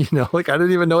is. Like I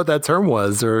didn't even know what that term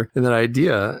was or in that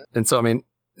idea. And so,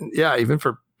 even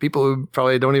for people who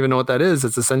probably don't even know what that is,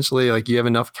 it's essentially like you have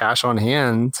enough cash on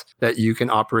hand that you can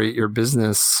operate your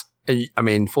business.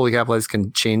 And fully capitalized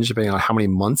can change depending on how many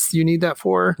months you need that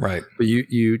for. Right. But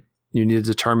you need to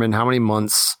determine how many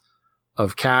months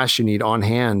of cash you need on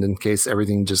hand in case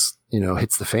everything just,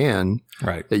 hits the fan,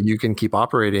 right? That you can keep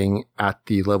operating at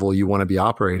the level you want to be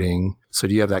operating. So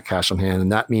do you have that cash on hand?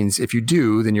 And that means if you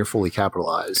do, then you're fully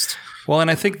capitalized. Well, and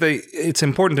I think it's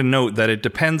important to note that it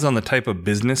depends on the type of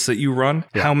business that you run,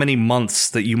 how many months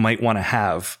that you might want to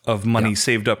have of money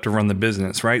saved up to run the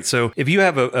business, right? So if you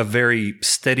have a very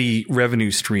steady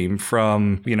revenue stream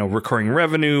from, recurring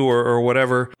revenue or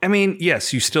whatever,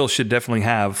 yes, you still should definitely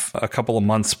have a couple of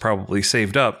months probably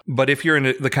saved up. But if you're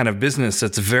in the kind of business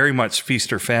that's very much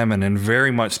feast or famine and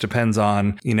very much depends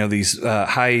on, these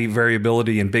high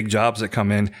variability and big jobs that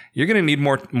come in, you're going to need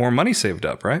more money saved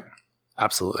up, right?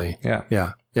 Absolutely.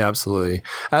 Yeah, absolutely.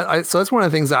 So that's one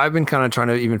of the things that I've been kind of trying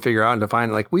to even figure out and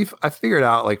define. Like I figured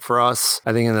out, like for us,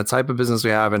 I think in the type of business we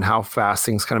have and how fast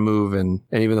things kind of move and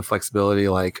even the flexibility,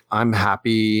 like I'm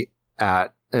happy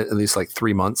at least like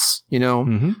 3 months,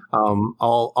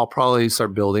 I'll probably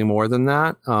start building more than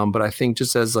that. But I think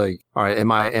just as like, all right,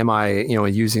 am I,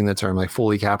 using the term like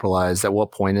fully capitalized, at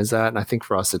what point is that? And I think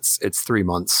for us, it's 3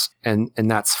 months and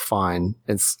that's fine.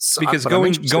 It's because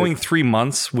going 3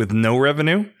 months with no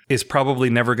revenue is probably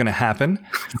never going to happen.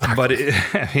 But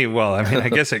I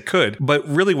guess it could, but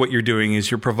really what you're doing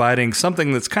is you're providing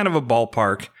something that's kind of a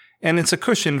ballpark and it's a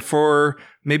cushion for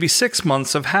maybe 6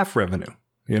 months of half revenue.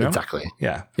 Exactly.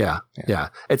 Yeah.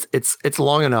 It's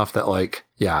long enough that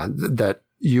that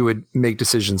you would make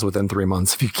decisions within 3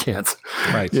 months if you can't,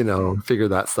 figure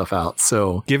that stuff out.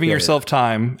 So giving yourself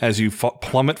time as you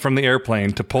plummet from the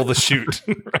airplane to pull the chute.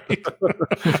 Right.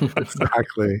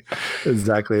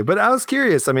 Exactly. But I was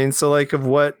curious. I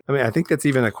think that's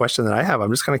even a question that I have.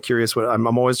 I'm just kind of curious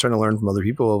I'm always trying to learn from other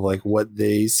people of like what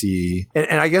they see.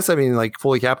 And I guess, like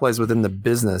fully capitalized within the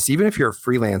business, even if you're a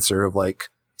freelancer of like,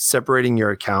 separating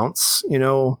your accounts,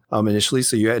 initially,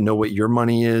 so you know what your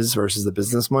money is versus the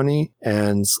business money,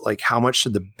 and like how much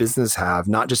should the business have,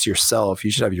 not just yourself.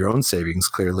 You should have your own savings,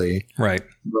 clearly, right?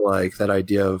 But like that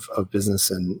idea of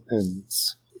business and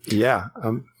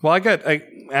Well,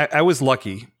 I was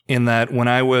lucky in that when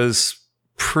I was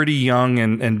pretty young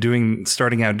and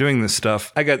starting out doing this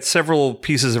stuff, I got several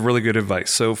pieces of really good advice.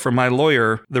 So from my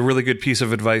lawyer, the really good piece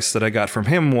of advice that I got from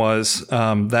him was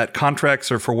that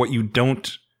contracts are for what you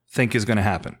don't think is going to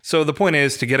happen. So the point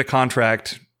is to get a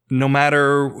contract, no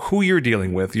matter who you're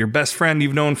dealing with, your best friend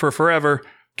you've known for forever,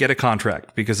 get a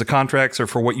contract because the contracts are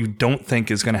for what you don't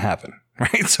think is going to happen.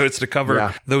 right? So it's to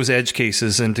cover those edge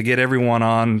cases and to get everyone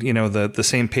on, the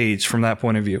same page from that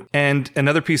point of view. And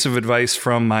another piece of advice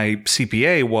from my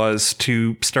CPA was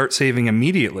to start saving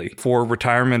immediately for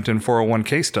retirement and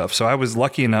 401k stuff. So I was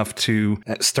lucky enough to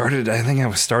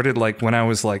started like when I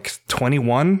was like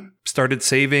 21. Started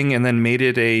saving and then made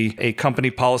it a company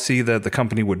policy that the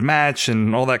company would match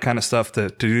and all that kind of stuff to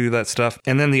do that stuff.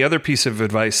 And then the other piece of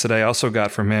advice that I also got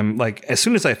from him, like as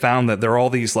soon as I found that there are all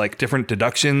these like different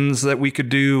deductions that we could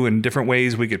do and different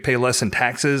ways we could pay less in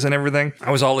taxes and everything,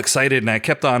 I was all excited and I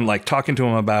kept on like talking to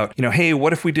him about, hey,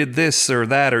 what if we did this or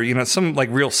that or, some like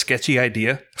real sketchy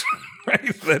idea.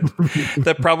 Right?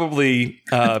 That probably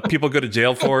people go to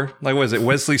jail for. Like, was it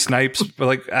Wesley Snipes?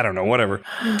 Like, I don't know, whatever.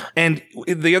 And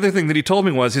the other thing that he told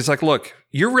me was, he's like, look,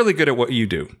 you're really good at what you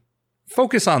do.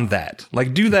 Focus on that.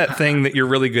 Like, do that thing that you're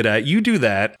really good at. You do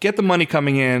that. Get the money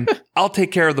coming in. I'll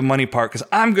take care of the money part because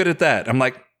I'm good at that. I'm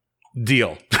like,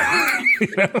 deal.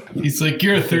 He's like,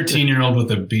 you're a 13-year-old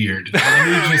with a beard.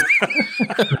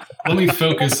 Let me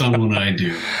focus on what I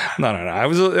do. No. I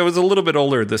was a little bit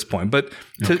older at this point, but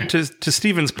to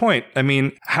Stephen's point, I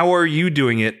mean, how are you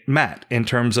doing it, Matt? In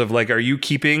terms of like, are you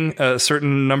keeping a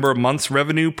certain number of months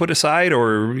revenue put aside,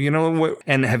 or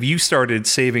and have you started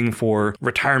saving for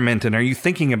retirement? And are you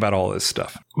thinking about all this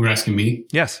stuff? We're asking me?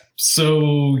 Yes.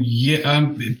 So yeah,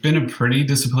 I've been a pretty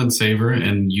disciplined saver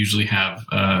and usually have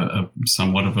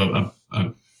somewhat of a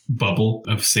bubble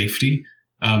of safety.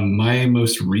 My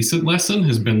most recent lesson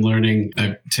has been learning.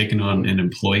 I've taken on an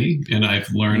employee, and I've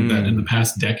learned that in the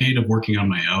past decade of working on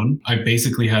my own, I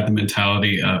basically had the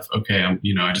mentality of, okay,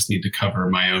 I just need to cover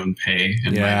my own pay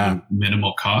and my own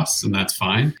minimal costs, and that's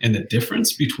fine. And the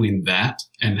difference between that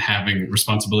and having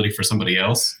responsibility for somebody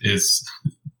else is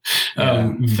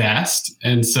vast.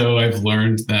 And so I've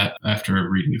learned that after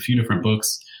reading a few different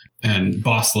books, and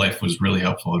Boss Life was really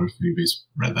helpful. I don't know if anybody's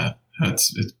read that.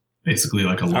 It's basically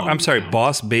like a long... I'm sorry,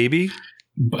 Boss Baby?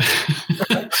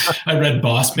 I read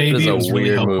Boss Baby. It was a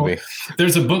weird movie.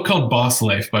 There's a book called Boss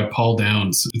Life by Paul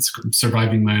Downs. It's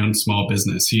surviving my own small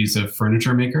business. He's a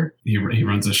furniture maker. He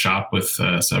runs a shop with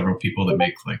several people that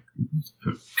make like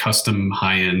custom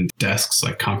high-end desks,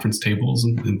 like conference tables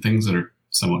and things that are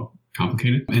somewhat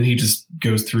complicated. And he just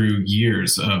goes through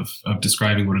years of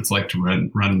describing what it's like to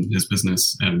run his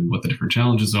business and what the different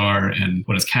challenges are and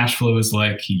what his cash flow is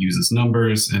like. He uses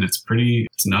numbers, and it's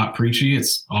not preachy.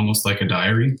 It's almost like a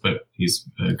diary, but he's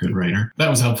a good writer. That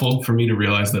was helpful for me to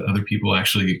realize that other people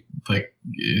actually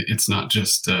it's not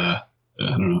just,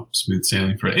 smooth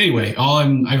sailing for it. Anyway,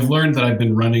 I've learned that I've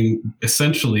been running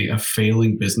essentially a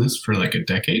failing business for like a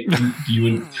decade.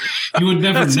 You would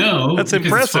never know. That's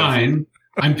impressive. It's fine.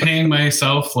 I'm paying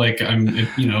myself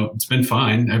it's been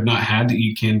fine. I've not had to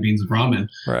eat canned beans and ramen,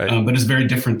 right? But it's very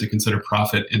different to consider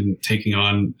profit and taking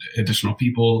on additional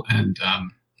people. And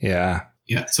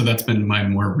so that's been my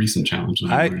more recent challenge.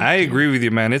 I agree with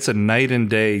you, man. It's a night and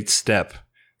day step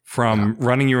from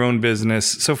running your own business.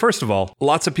 So first of all,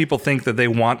 lots of people think that they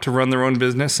want to run their own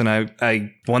business. And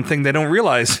I one thing they don't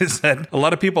realize is that a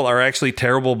lot of people are actually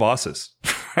terrible bosses,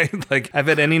 right? Like I've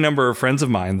had any number of friends of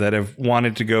mine that have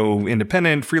wanted to go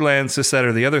independent, freelance, this, that,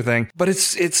 or the other thing, but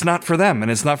it's not for them and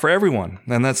it's not for everyone.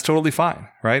 And that's totally fine,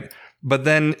 right? But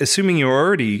then assuming you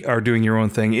already are doing your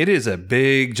own thing, it is a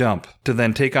big jump to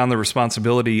then take on the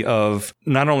responsibility of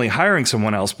not only hiring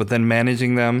someone else, but then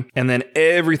managing them. And then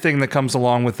everything that comes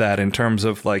along with that in terms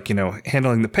of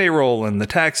handling the payroll and the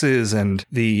taxes and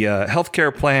the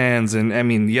healthcare plans. And I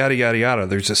mean, yada, yada, yada.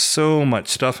 There's just so much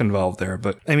stuff involved there.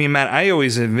 But I mean, Matt, I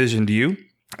always envisioned you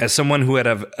as someone who had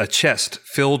a chest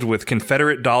filled with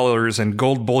Confederate dollars and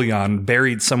gold bullion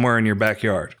buried somewhere in your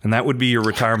backyard. And that would be your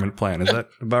retirement plan. Is that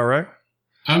about right?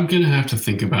 I'm going to have to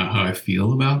think about how I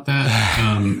feel about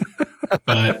that.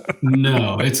 But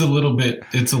no, it's a little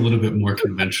bit more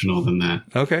conventional than that.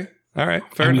 Okay. All right.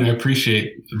 Fair enough. I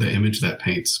appreciate the image that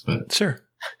paints, but sure.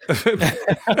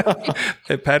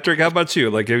 Hey, Patrick, how about you?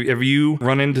 Like, have you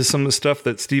run into some of the stuff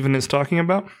that Stephen is talking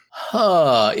about?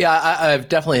 Yeah, I've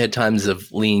definitely had times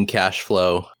of lean cash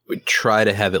flow. We try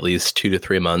to have at least 2 to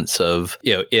 3 months of,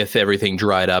 if everything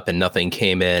dried up and nothing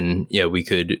came in, we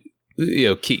could,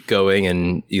 keep going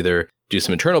and either do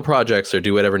some internal projects or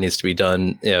do whatever needs to be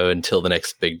done, until the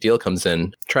next big deal comes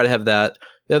in. Try to have that.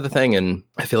 The other thing, and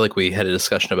I feel like we had a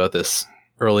discussion about this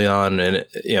early on, and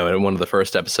in one of the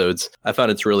first episodes, I found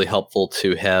it's really helpful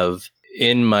to have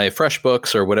in my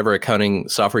FreshBooks or whatever accounting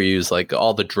software you use, like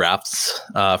all the drafts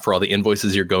for all the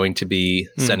invoices you're going to be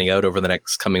sending out over the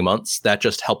next coming months, that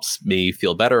just helps me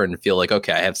feel better and feel like,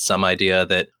 okay, I have some idea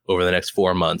that over the next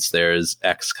 4 months, there's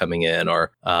X coming in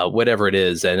or whatever it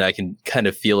is. And I can kind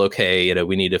of feel, okay,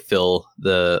 we need to fill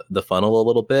the funnel a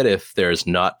little bit if there's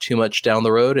not too much down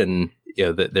the road and,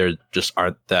 that there just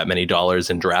aren't that many dollars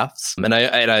in drafts. And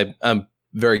I'm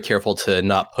very careful to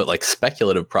not put like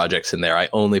speculative projects in there. I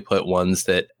only put ones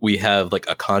that we have like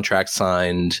a contract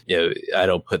signed. I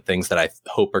don't put things that I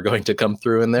hope are going to come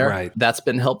through in there. Right. That's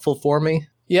been helpful for me.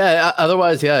 Yeah.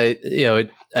 Otherwise, I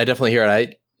definitely hear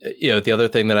it. The other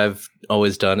thing that I've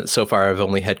always done so far, I've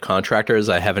only had contractors.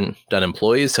 I haven't done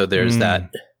employees. So there's that,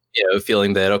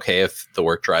 feeling that, okay, if the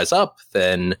work dries up,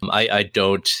 then I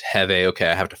don't have I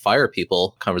have to fire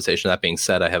people conversation. That being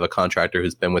said, I have a contractor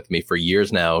who's been with me for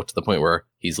years now to the point where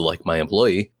he's like my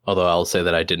employee, although I'll say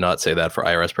that I did not say that for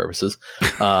IRS purposes.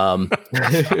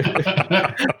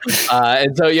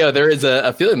 And so, there is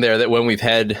a feeling there that when we've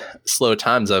had slow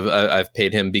times, I've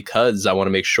paid him because I want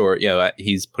to make sure,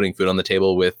 he's putting food on the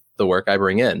table with the work I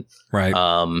bring in. Right.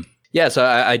 So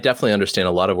I definitely understand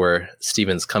a lot of where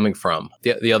Stephen's coming from.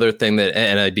 The other thing that,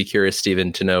 and I'd be curious,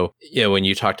 Stephen, to know, when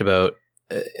you talked about,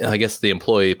 I guess the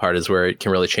employee part is where it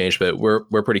can really change, but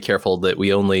we're pretty careful that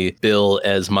we only bill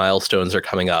as milestones are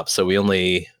coming up. So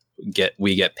we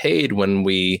get paid when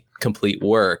we complete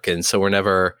work. And so we're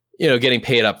never, getting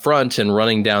paid up front and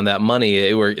running down that money.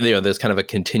 There's kind of a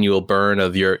continual burn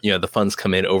of the funds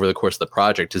come in over the course of the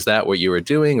project. Is that what you were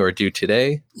doing or do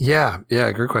today? Yeah.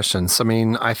 Great questions. I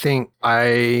mean, I think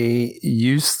I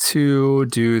used to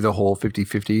do the whole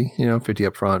 50-50, 50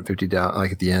 up front, 50 down,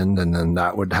 like at the end, and then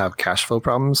that would have cash flow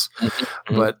problems.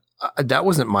 Mm-hmm. But that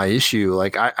wasn't my issue.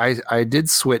 Like I did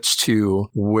switch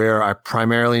to where I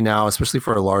primarily now, especially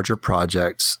for a larger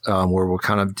project, where we'll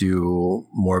kind of do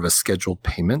more of a scheduled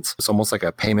payment. It's almost like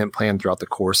a payment plan throughout the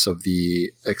course of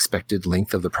the expected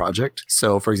length of the project.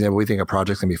 So for example, we think a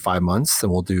project's gonna be 5 months,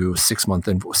 and we'll do 6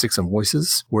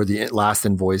 invoices where the last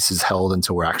invoice is held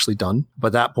until we're actually done. But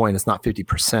at that point, it's not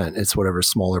 50%. It's whatever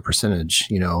smaller percentage,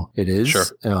 it is. Sure.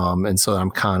 And so I'm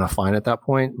kind of fine at that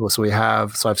point. So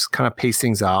I've kind of paced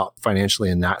things out financially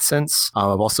in that sense.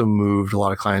 I've also moved a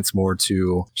lot of clients more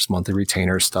to just monthly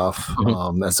retainer stuff,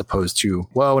 as opposed to,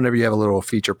 whenever you have a little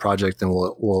feature project, then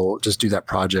we'll just do that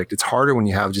project. It's harder when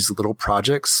you have just little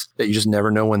projects that you just never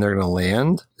know when they're going to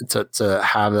land to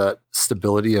have that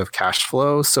stability of cash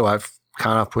flow. So I've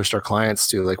kind of pushed our clients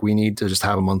to like, we need to just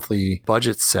have a monthly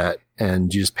budget set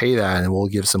and you just pay that, and we'll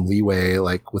give some leeway,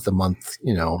 like with a month,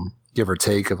 give or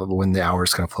take of when the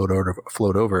hours kind of float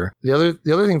over. The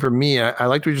other thing for me, I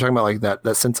liked what you're talking about, like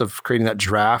that sense of creating that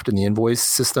draft in the invoice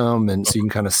system. And so you can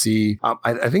kind of see,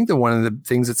 I think that one of the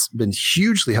things that's been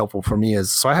hugely helpful for me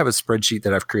is, so I have a spreadsheet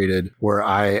that I've created where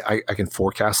I can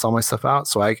forecast all my stuff out.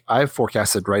 So I've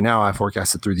forecasted right now, I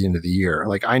forecasted through the end of the year.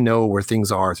 Like I know where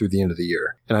things are through the end of the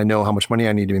year, and I know how much money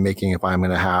I need to be making if I'm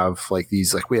going to have like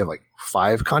these, like we have like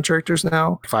 5 contractors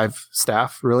now, 5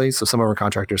 staff really. So some of them are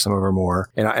contractors, some of them are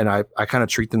more. And I kind of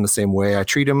treat them the same way. I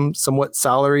treat them somewhat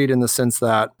salaried in the sense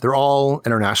that they're all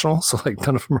international. So like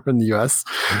none of them are in the US,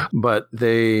 but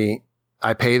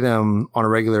I pay them on a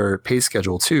regular pay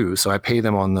schedule too. So I pay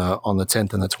them on the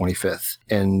 10th and the 25th.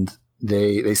 And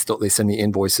they send me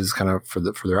invoices kind of for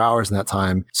their hours in that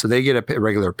time. So they get a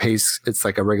regular pace. It's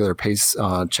like a regular pace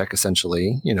check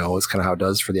essentially, it's kind of how it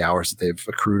does for the hours that they've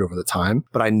accrued over the time.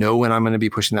 But I know when I'm going to be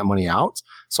pushing that money out.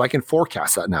 So I can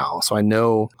forecast that now. So I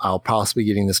know I'll possibly be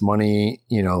getting this money,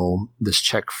 this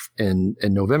check in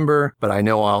November, but I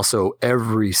know also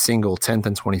every single 10th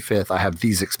and 25th, I have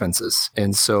these expenses.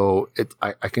 And so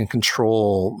I can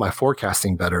control my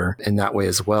forecasting better in that way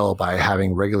as well by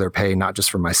having regular pay, not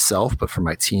just for myself, but for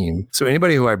my team. So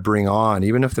anybody who I bring on,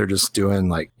 even if they're just doing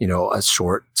like, a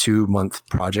short 2-month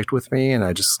project with me, and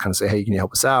I just kind of say, hey, can you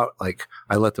help us out? Like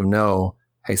I let them know,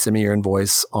 hey, send me your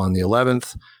invoice on the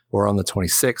 11th. Or on the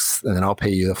 26th, and then I'll pay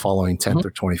you the following 10th or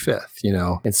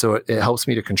 25th, And so it helps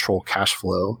me to control cash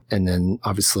flow. And then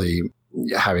obviously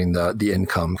having the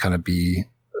income kind of be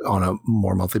on a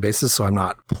more monthly basis. So I'm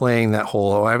not playing that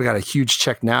whole, I've got a huge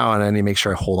check now and I need to make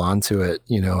sure I hold on to it,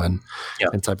 and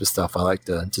type of stuff. I like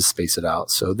to just space it out.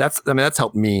 So that's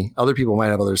helped me. Other people might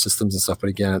have other systems and stuff, but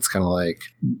again, it's kind of like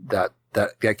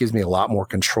that gives me a lot more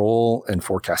control and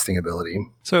forecasting ability.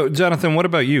 So, Jonathan, what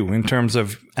about you in terms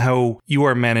of how you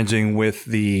are managing with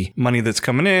the money that's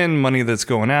coming in, money that's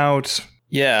going out?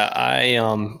 Yeah,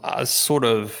 I sort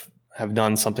of have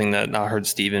done something that I heard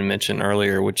Stephen mention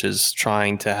earlier, which is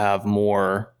trying to have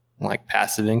more like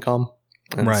passive income.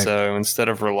 And right. so instead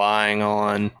of relying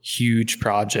on huge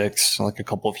projects, like a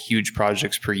couple of huge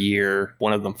projects per year,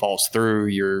 one of them falls through,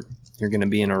 you're going to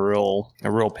be in a real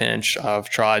pinch. I've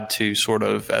tried to sort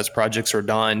of, as projects are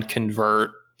done,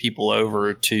 convert people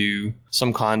over to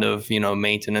some kind of,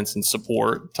 maintenance and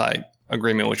support type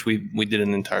agreement, which we did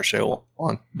an entire show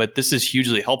on. But this is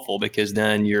hugely helpful because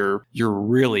then you're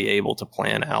really able to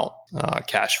plan out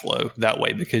cash flow that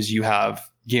way, because you have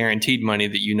guaranteed money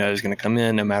that is going to come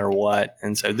in no matter what.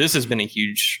 And so this has been a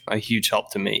huge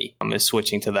help to me, is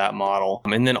switching to that model.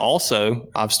 And then also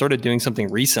I've started doing something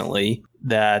recently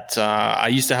that I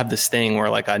used to have this thing where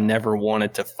like I never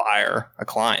wanted to fire a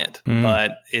client,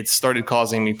 but it started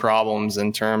causing me problems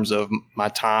in terms of my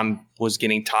time was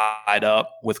getting tied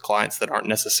up with clients that aren't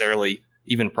necessarily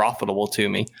even profitable to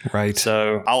me. Right.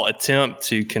 So I'll attempt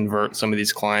to convert some of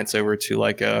these clients over to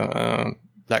like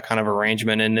that kind of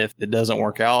arrangement. And if it doesn't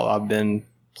work out, I've been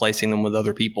placing them with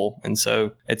other people. And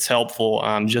so it's helpful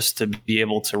just to be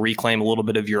able to reclaim a little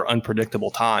bit of your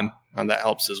unpredictable time. And that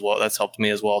helps as well. That's helped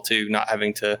me as well, too. Not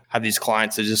having to have these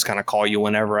clients that just kind of call you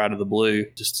whenever out of the blue,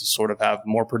 just to sort of have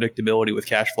more predictability with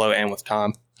cash flow and with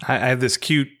time. I have this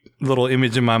cute little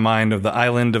image in my mind of the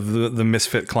island of the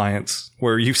misfit clients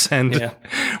where you send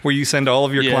all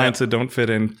of your clients that don't fit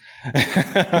in.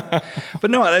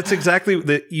 But no, that's exactly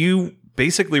that. You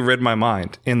basically read my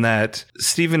mind in that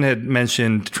Stephen had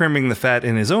mentioned trimming the fat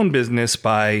in his own business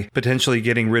by potentially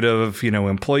getting rid of,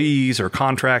 employees or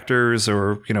contractors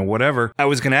or, whatever. I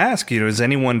was going to ask, is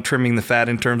anyone trimming the fat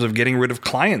in terms of getting rid of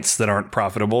clients that aren't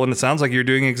profitable? And it sounds like you're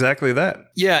doing exactly that.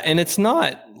 Yeah. And it's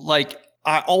not like,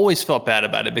 I always felt bad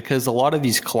about it because a lot of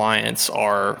these clients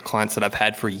are clients that I've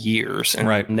had for years,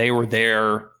 and they were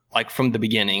there like from the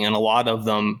beginning. And a lot of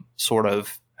them sort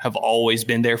of have always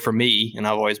been there for me, and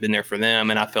I've always been there for them.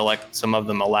 And I feel like some of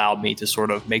them allowed me to sort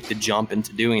of make the jump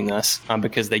into doing this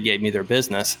because they gave me their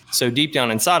business. So deep down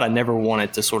inside, I never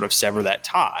wanted to sort of sever that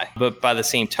tie. But by the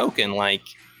same token, like,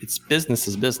 it's business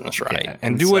is business, right? Yeah.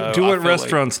 And do what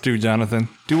restaurants do, Jonathan.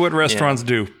 Do what restaurants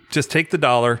do. Just take the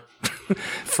dollar,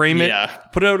 frame it,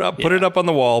 put it up on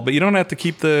the wall, but you don't have to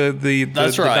keep the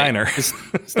diner.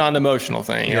 It's not an emotional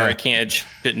thing, or it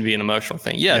shouldn't be an emotional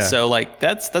thing. So like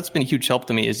that's been a huge help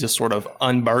to me, is just sort of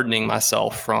unburdening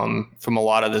myself from a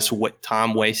lot of this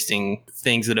time wasting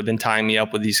things that have been tying me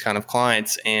up with these kind of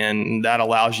clients, and that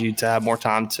allows you to have more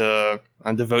time to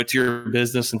devote to your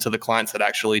business and to the clients that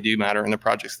actually do matter and the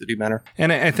projects that do matter.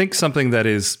 And I think something that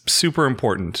is super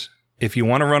important, if you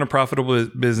want to run a profitable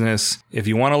business, if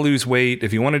you want to lose weight,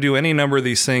 if you want to do any number of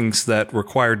these things that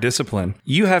require discipline,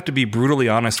 you have to be brutally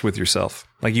honest with yourself.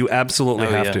 Like, you absolutely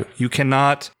have to. You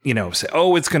cannot, say,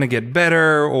 oh, it's going to get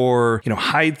better, or,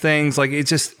 hide things. Like, it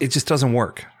just doesn't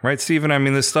work. Right, Stephen? I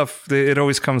mean, this stuff, it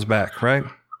always comes back, right?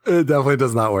 It definitely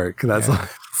does not work. That's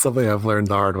something I've learned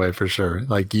the hard way for sure.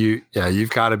 Like you've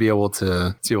got to be able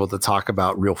to talk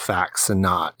about real facts and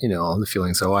not, the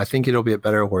feeling. So I think it'll be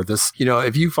better where this,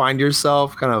 if you find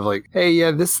yourself kind of like,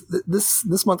 hey,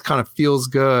 this month kind of feels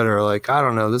good, or like, I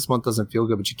don't know, this month doesn't feel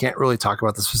good, but you can't really talk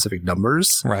about the specific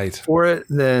numbers for it,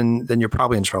 then you're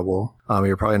probably in trouble.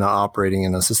 You're probably not operating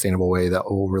in a sustainable way that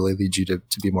will really lead you to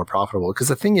be more profitable. Because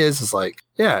the thing is like,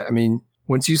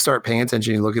 once you start paying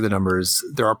attention, you look at the numbers,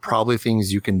 there are probably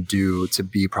things you can do to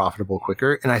be profitable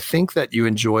quicker. And I think that you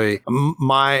enjoy,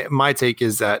 my take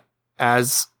is that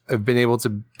as I've been able to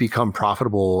become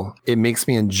profitable, it makes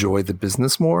me enjoy the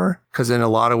business more. Because in a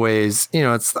lot of ways,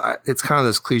 it's kind of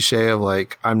this cliche of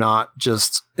like, it's not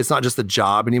just a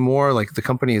job anymore. Like, the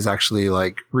company is actually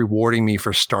like rewarding me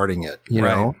for starting it, you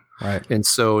know? Right. And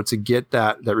so to get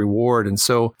that reward. And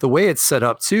so the way it's set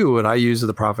up too, and I use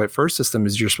the Profit First system,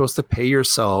 is you're supposed to pay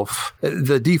yourself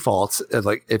the default.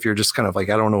 Like, if you're just kind of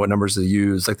like, I don't know what numbers to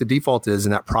use, like the default is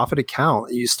in that profit account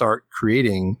that you start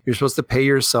creating, you're supposed to pay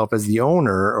yourself as the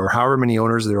owner, or however many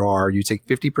owners there are. You take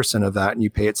 50% of that and you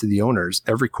pay it to the owners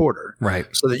every quarter. Right.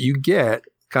 So that you get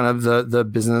kind of the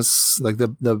business, like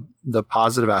the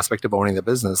positive aspect of owning the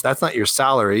business. That's not your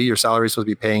salary. Your salary is supposed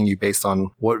to be paying you based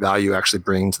on what value you actually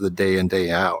bring to the day in,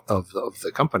 day out of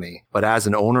the company. But as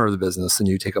an owner of the business, then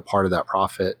you take a part of that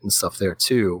profit and stuff there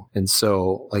too. And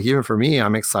so like, even for me,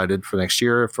 I'm excited for next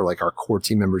year for like our core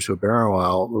team members who have been around a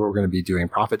while, we're going to be doing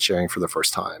profit sharing for the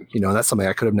first time, and that's something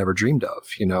I could have never dreamed of,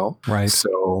 Right.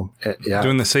 So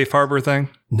Doing the safe harbor thing?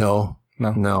 No.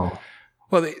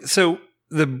 Well, so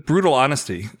the brutal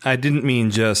honesty, I didn't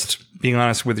mean just being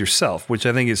honest with yourself, which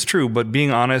I think is true, but being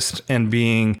honest and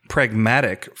being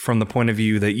pragmatic from the point of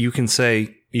view that you can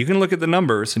say, you can look at the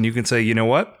numbers and you can say, you know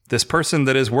what, this person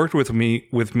that has worked with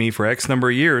me for X number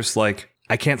of years, like,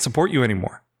 I can't support you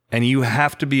anymore. And you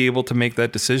have to be able to make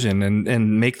that decision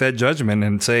and make that judgment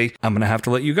and say, I'm going to have to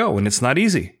let you go. And it's not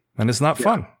easy and it's not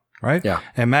fun, right? Yeah.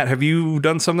 And Matt, have you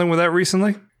done something with that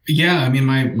recently? Yeah. I mean,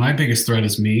 my biggest threat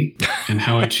is me and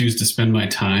how I choose to spend my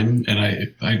time. And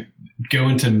I go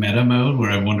into meta mode where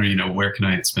I wonder, where can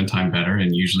I spend time better?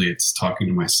 And usually it's talking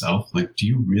to myself. Like,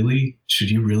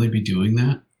 should you really be doing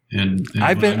that? And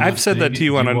I've said that to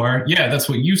you yeah, that's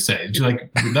what you say. You're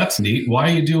like, that's neat. Why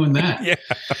are you doing that? Yeah.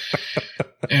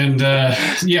 And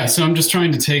so I'm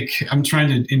trying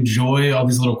to enjoy all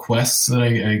these little quests that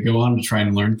I go on to try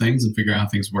and learn things and figure out how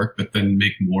things work, but then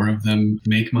make more of them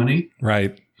make money.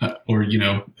 Right. Or,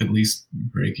 at least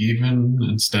break even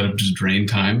instead of just drain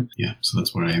time. Yeah. So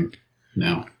that's where I am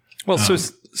now. Well,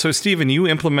 so Stephen, you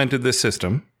implemented this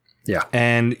system. Yeah.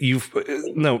 And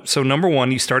so number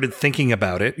one, you started thinking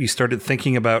about it. You started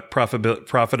thinking about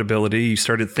profitability. You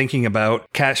started thinking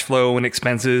about cash flow and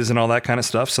expenses and all that kind of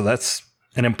stuff. So that's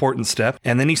an important step.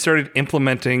 And then you started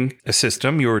implementing a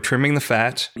system. You were trimming the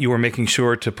fat. You were making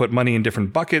sure to put money in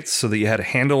different buckets so that you had a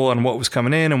handle on what was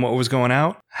coming in and what was going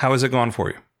out. How has it gone for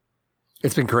you?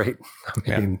 It's been great.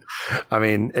 I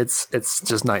mean, it's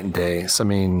just night and day. So,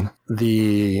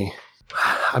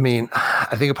 I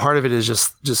think a part of it is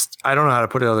just I don't know how to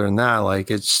put it other than that. Like,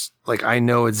 it's like, I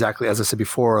know exactly, as I said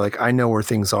before, like, I know where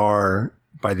things are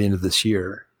by the end of this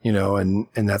year, and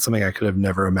that's something I could have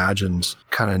never imagined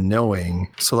kind of knowing.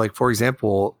 So, like, for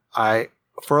example,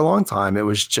 for a long time, it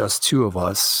was just two of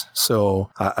us. So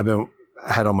I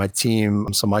had on my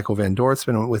team. So Michael Van Dorth's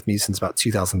been with me since about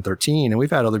 2013, and we've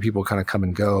had other people kind of come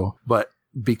and go, but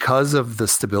because of the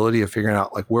stability of figuring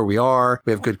out like where we are,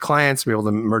 we have good clients, we're able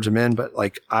to merge them in. But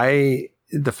like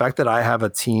the fact that I have a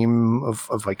team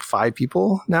of like 5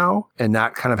 people now, and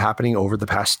that kind of happening over the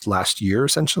last year,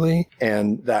 essentially.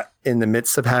 And that in the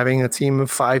midst of having a team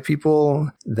of 5 people,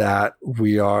 that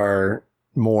we are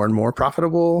more and more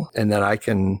profitable, and that I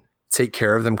can take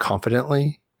care of them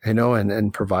confidently,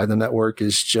 and provide them that work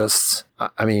is just,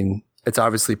 it's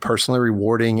obviously personally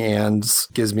rewarding and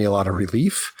gives me a lot of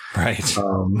relief. Right.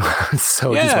 So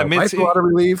yeah, it gives my wife a lot of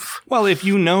relief. Well, if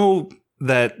you know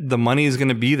that the money is going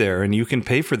to be there and you can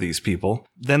pay for these people,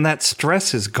 then that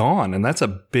stress is gone. And that's a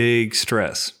big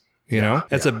stress.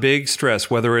 That's a big stress,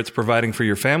 whether it's providing for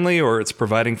your family or it's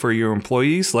providing for your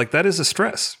employees. Like, that is a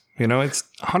stress. It's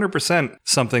 100%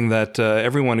 something that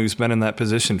everyone who's been in that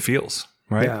position feels.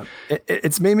 Right. Yeah.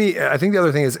 It's made me, I think the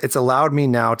other thing is it's allowed me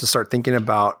now to start thinking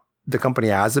about the company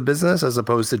as a business as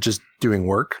opposed to just doing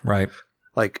work. Right.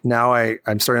 Like, now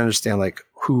I'm starting to understand like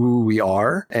who we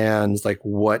are and like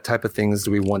what type of things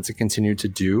do we want to continue to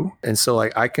do. And so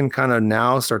like I can kind of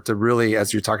now start to really,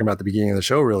 as you're talking about at the beginning of the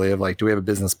show, really of like, do we have a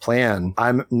business plan?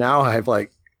 I've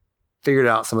like figured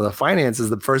out some of the finances.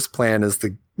 The first plan is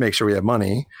to make sure we have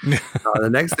money. The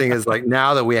next thing is like,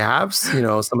 now that we have,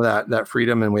 some of that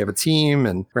freedom and we have a team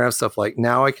and we have stuff, like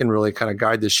now I can really kind of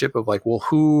guide the ship of like, well,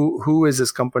 who is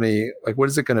this company? Like, what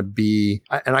is it going to be?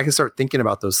 And I can start thinking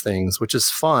about those things, which is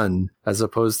fun as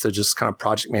opposed to just kind of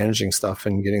project managing stuff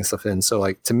and getting stuff in. So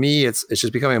like, to me, it's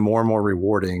just becoming more and more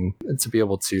rewarding to be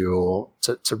able to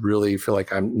really feel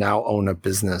like I now own a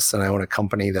business and I own a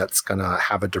company that's going to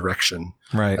have a direction.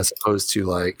 Right. As opposed to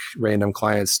like random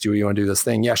clients, do you want to do this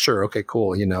thing? Yeah, sure. Okay,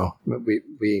 cool.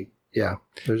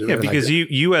 Because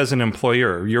you as an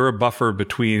employer, you're a buffer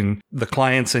between the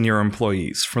clients and your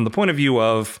employees. From the point of view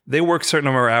of they work a certain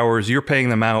number of hours, you're paying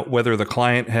them out whether the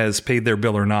client has paid their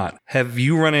bill or not. Have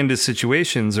you run into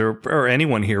situations or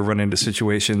anyone here run into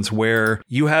situations where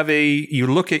you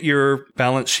look at your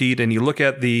balance sheet and you look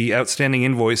at the outstanding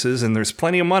invoices and there's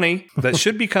plenty of money that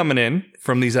should be coming in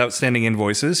from these outstanding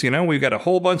invoices? We've got a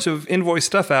whole bunch of invoice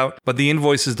stuff out, but the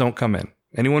invoices don't come in.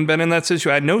 Anyone been in that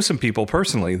situation? I know some people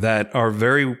personally that are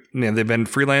they've been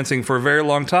freelancing for a very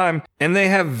long time and they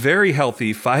have very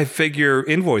healthy 5-figure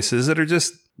invoices that are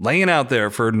just laying out there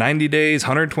for 90 days,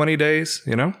 120 days,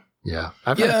 Yeah.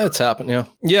 It's happened. Yeah.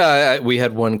 Yeah. We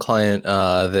had one client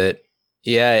that,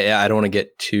 I don't want to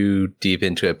get too deep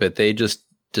into it, but they just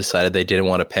decided they didn't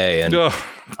want to pay. And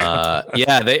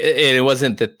it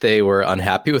wasn't that they were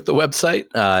unhappy with the website.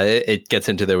 It gets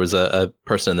into, there was a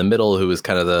person in the middle who was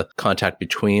kind of the contact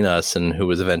between us and who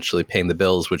was eventually paying the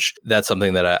bills, which that's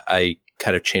something that I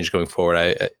kind of changed going forward.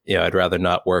 I'd rather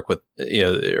not work with,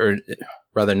 or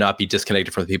rather not be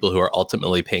disconnected from the people who are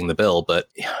ultimately paying the bill. But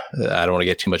I don't want to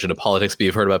get too much into politics, but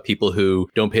you've heard about people who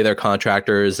don't pay their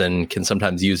contractors and can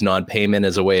sometimes use non-payment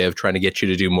as a way of trying to get you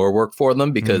to do more work for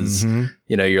them because,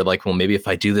 you're like, well, maybe if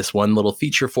I do this one little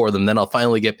feature for them, then I'll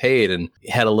finally get paid. And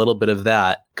had a little bit of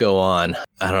that go on.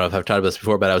 I don't know if I've talked about this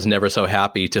before, but I was never so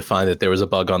happy to find that there was a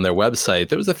bug on their website.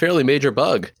 There was a fairly major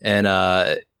bug. And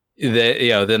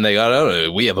then they got,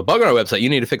 oh, we have a bug on our website. You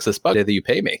need to fix this bug that you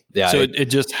pay me. Yeah. So it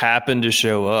just happened to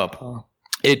show up, huh?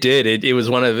 It did. It was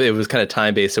kind of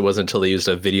time based. It wasn't until they used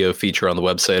a video feature on the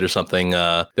website or something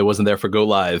that wasn't there for go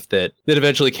live that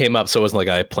eventually came up. So it wasn't like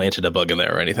I planted a bug in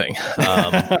there or anything.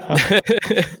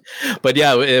 But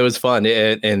yeah, it was fun.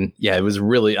 And yeah, it was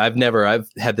really, I've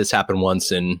had this happen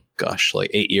once in, gosh, like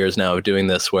 8 years now of doing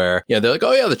this where, they're like,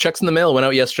 oh yeah, the check's in the mail, went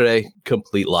out yesterday.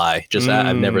 Complete lie. Just,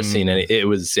 I've never seen any. It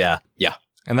was, yeah.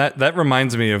 And that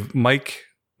reminds me of Mike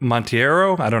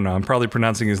Monteiro. I don't know. I'm probably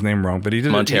pronouncing his name wrong, but he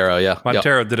did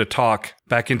Monteiro did a talk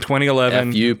back in 2011.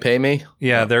 F you pay me.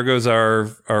 Yeah, there goes our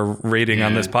rating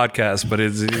on this podcast. But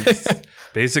it's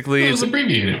basically it's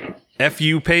abbreviated. F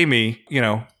you pay me.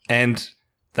 And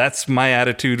that's my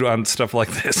attitude on stuff like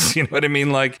this. You know what I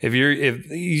mean? Like if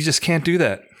you just can't do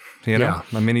that. I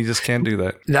mean, you just can't do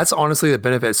that. That's honestly the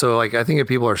benefit. So like, I think if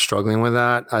people are struggling with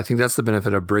that, I think that's the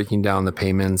benefit of breaking down the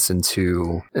payments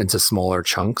into smaller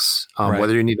chunks. Right.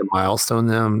 Whether you need to milestone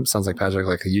them, sounds like Patrick,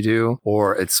 like you do,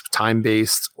 or it's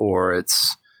time-based, or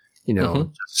it's,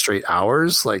 straight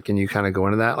hours, like, and you kind of go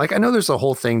into that. Like, I know there's a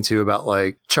whole thing too about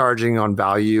like charging on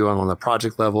value on the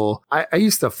project level. I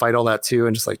used to fight all that too,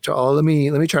 and just like, oh, let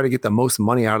me try to get the most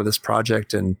money out of this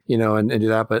project and do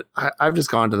that. But I've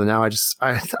just gone to the now.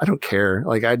 I don't care.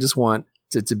 Like, I just want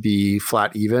it to be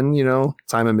flat even,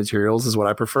 time and materials is what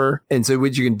I prefer. And so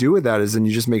what you can do with that is then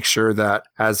you just make sure that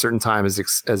as certain time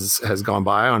has gone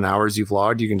by on hours you've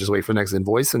logged, you can just wait for the next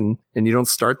invoice and you don't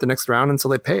start the next round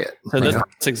until they pay it. So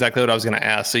that's exactly what I was going to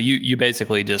ask. So you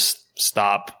basically just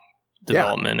stop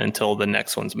development until the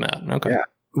next one's met. Okay. Yeah.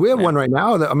 We have one right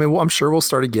now that, I'm sure we'll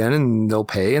start again and they'll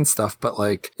pay and stuff. But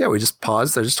like, we just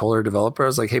paused. I just told our developer, I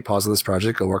was like, hey, pause this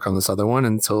project. Go work on this other one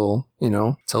until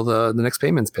the next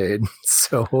payment's paid.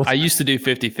 So I used to do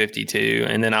 50-50 too.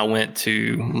 And then I went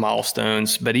to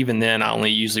milestones. But even then, I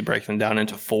only usually break them down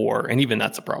into 4. And even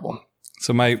that's a problem.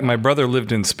 So my brother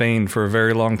lived in Spain for a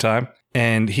very long time.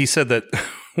 And he said that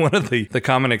one of the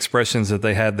common expressions that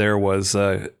they had there was,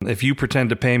 if you pretend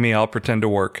to pay me, I'll pretend to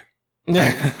work.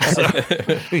 So,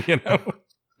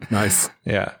 Nice.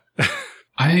 Yeah.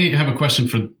 I have a question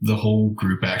for the whole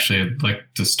group, actually. I'd like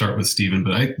to start with Stephen,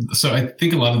 but I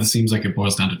think a lot of this seems like it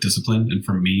boils down to discipline. And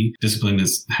for me, discipline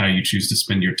is how you choose to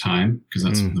spend your time, because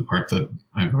that's the part that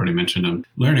I've already mentioned I'm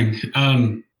learning.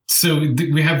 So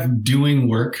we have doing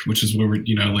work, which is where we're,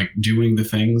 doing the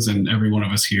things. And every one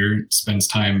of us here spends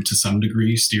time to some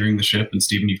degree steering the ship. And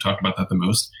Stephen, you've talked about that the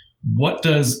most. What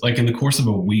does, like, in the course of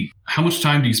a week, how much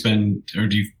time do you spend, or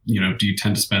do you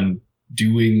tend to spend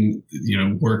doing,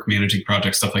 work, managing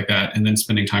projects, stuff like that, and then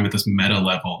spending time at this meta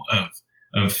level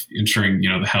of ensuring,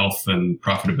 the health and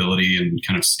profitability and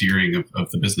kind of steering of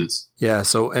the business? Yeah.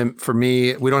 So, and for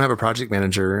me, we don't have a project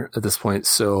manager at this point.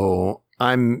 So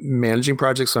I'm managing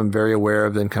projects, so I'm very aware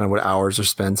of then kind of what hours are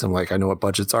spent and like I know what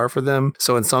budgets are for them.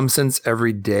 So in some sense,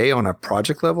 every day on a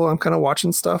project level, I'm kind of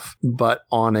watching stuff, but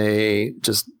on a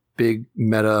just big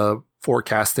meta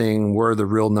forecasting, where are the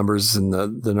real numbers and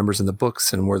the numbers in the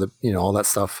books and where the, all that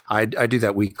stuff. I do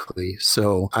that weekly.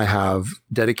 So I have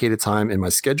dedicated time in my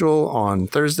schedule on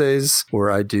Thursdays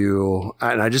where I do,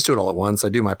 and I just do it all at once. I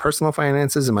do my personal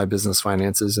finances and my business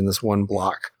finances in this one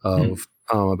block of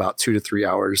about 2 to 3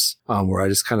 hours, where I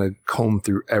just kind of comb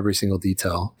through every single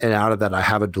detail. And out of that, I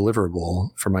have a deliverable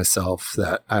for myself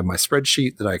that I have my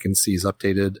spreadsheet that I can see is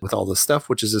updated with all this stuff,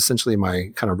 which is essentially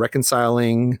my kind of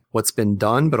reconciling what's been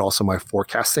done, but also my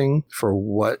forecasting for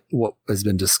what has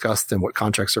been discussed and what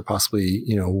contracts are possibly,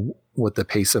 what the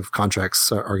pace of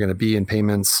contracts are going to be in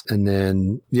payments. And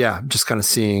then, just kind of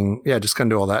seeing, just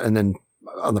kind of do all that. And then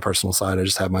on the personal side, I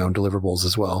just have my own deliverables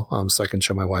as well. So I can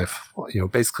show my wife,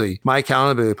 basically my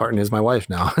accountability partner is my wife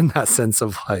now, in that sense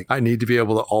of like, I need to be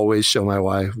able to always show my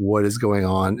wife what is going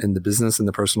on in the business and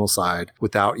the personal side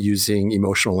without using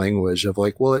emotional language of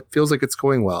like, well, it feels like it's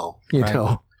going well,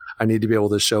 I need to be able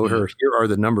to show her, here are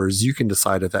the numbers. You can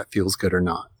decide if that feels good or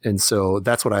not. And so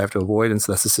that's what I have to avoid. And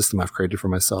so that's the system I've created for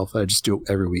myself. I just do it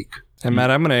every week. And Matt,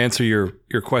 I'm going to answer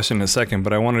your question in a second,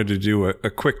 but I wanted to do a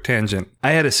quick tangent.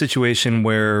 I had a situation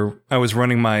where I was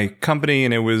running my company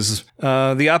and it was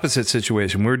the opposite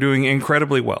situation. We were doing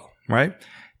incredibly well, right?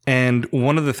 And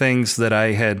one of the things that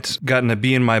I had gotten a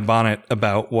bee in my bonnet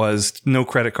about was no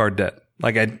credit card debt.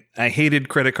 Like I hated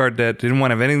credit card debt, didn't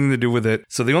want to have anything to do with it.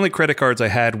 So the only credit cards I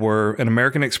had were an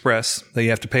American Express that you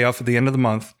have to pay off at the end of the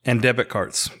month and debit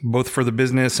cards, both for the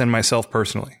business and myself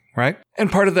personally. Right. And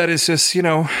part of that is just,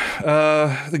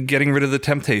 getting rid of the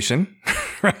temptation.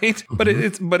 Right. But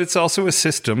it's also a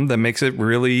system that makes it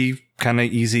really kind of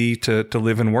easy to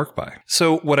live and work by.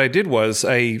 So what I did was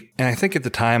I think at the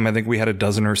time, I think we had a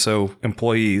dozen or so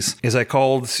employees, is I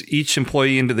called each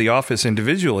employee into the office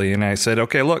individually. And I said,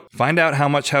 okay, look, find out how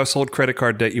much household credit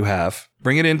card debt you have.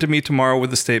 Bring it in to me tomorrow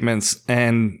with the statements,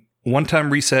 and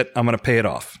one-time reset, I'm going to pay it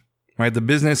off. Right? The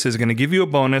business is going to give you a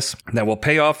bonus that will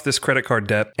pay off this credit card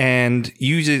debt. And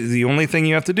usually the only thing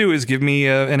you have to do is give me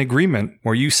an agreement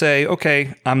where you say,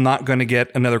 okay, I'm not going to get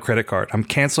another credit card. I'm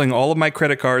canceling all of my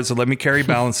credit cards that let me carry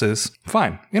balances.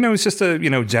 Fine. It's just a,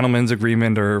 gentleman's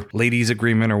agreement or ladies'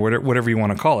 agreement or whatever you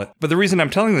want to call it. But the reason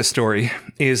I'm telling this story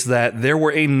is that there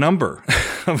were a number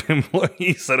of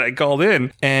employees that I called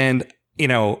in, and,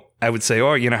 I would say,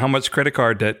 how much credit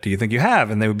card debt do you think you have?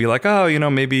 And they would be like,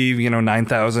 maybe,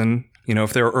 9,000.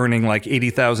 If they're earning like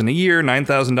 $80,000 a year,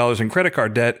 $9,000 in credit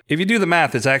card debt, if you do the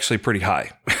math, it's actually pretty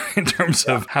high in terms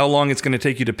of how long it's going to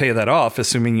take you to pay that off,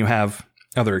 assuming you have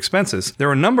other expenses. There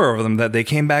were a number of them that they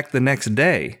came back the next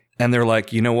day and they're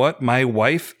like, you know what? My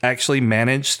wife actually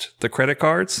managed the credit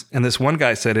cards. And this one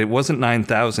guy said it wasn't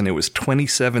 $9,000, it was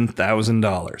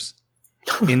 $27,000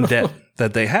 in debt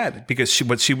that they had, because she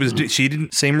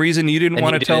didn't, same reason you didn't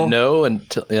want to tell. No,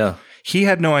 until, yeah. He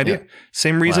had no idea. Yeah.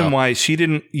 Same reason why you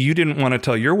didn't want to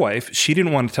tell your wife. She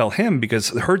didn't want to tell him, because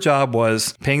her job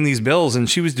was paying these bills, and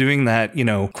she was doing that,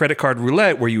 credit card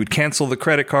roulette where you would cancel the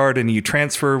credit card and you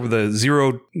transfer with the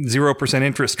 0%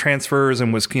 interest transfers,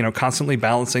 and was, constantly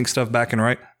balancing stuff back and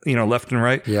right, left and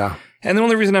right. Yeah. And the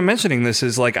only reason I'm mentioning this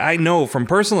is, like, I know from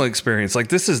personal experience, like,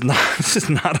 this is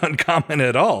not uncommon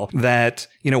at all, that,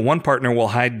 one partner will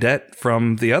hide debt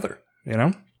from the other,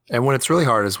 And when it's really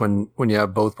hard is when you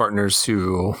have both partners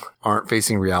who aren't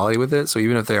facing reality with it. So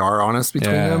even if they are honest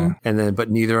between them,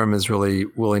 but neither of them is really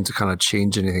willing to kind of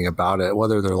change anything about it,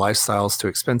 whether their lifestyle's too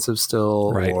expensive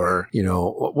still, right, or,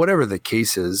 whatever the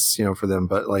case is, for them,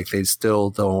 but like they still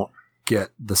don't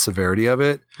get the severity of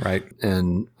it. Right.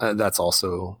 And that's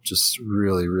also just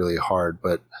really, really hard.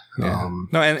 But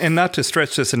and not to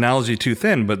stretch this analogy too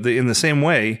thin, but in the same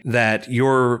way that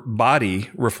your body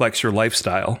reflects your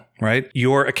lifestyle, right?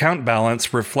 Your account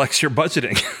balance reflects your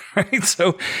budgeting, right?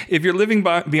 So if you're living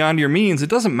beyond your means, it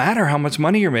doesn't matter how much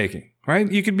money you're making, right?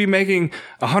 You could be making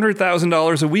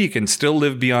 $100,000 a week and still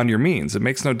live beyond your means. It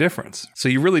makes no difference. So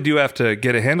you really do have to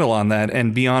get a handle on that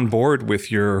and be on board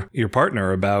with your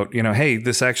partner about, hey,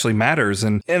 this actually matters.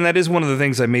 And that is one of the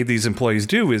things I made these employees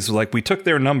do, is like, we took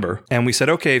their number and we said,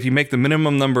 okay, if you make the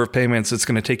minimum number of payments, it's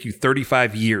going to take you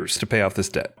 35 years to pay off this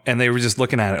debt. And they were just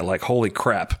looking at it like, holy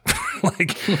crap.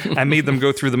 Like, I made them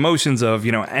go through the motions of,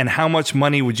 and how much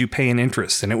money would you pay in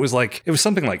interest? And it was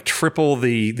something like triple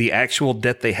the actual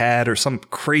debt they had, or some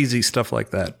crazy stuff like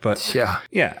that. But yeah.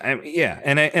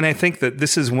 And I think that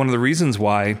this is one of the reasons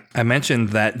why I mentioned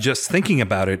that just thinking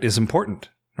about it is important.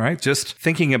 Right? Just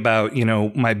thinking about,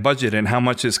 my budget and how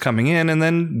much is coming in, and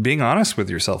then being honest with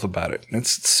yourself about it.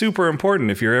 It's super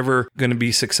important if you're ever going to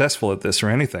be successful at this or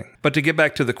anything. But to get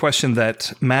back to the question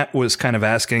that Matt was kind of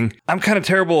asking, I'm kind of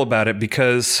terrible about it,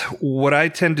 because what I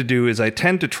tend to do is I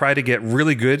tend to try to get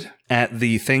really good at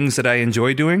the things that I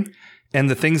enjoy doing, and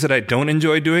the things that I don't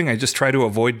enjoy doing, I just try to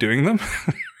avoid doing them.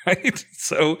 Right?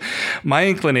 So my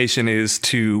inclination is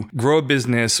to grow a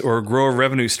business or grow a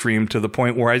revenue stream to the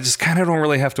point where I just kind of don't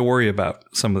really have to worry about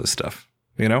some of this stuff.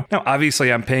 Now,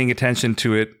 obviously, I'm paying attention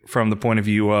to it from the point of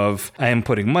view of I am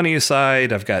putting money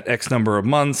aside. I've got X number of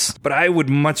months, but I would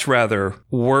much rather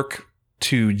work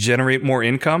to generate more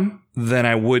income than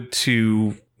I would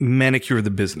to manicure the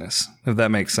business, if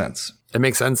that makes sense. It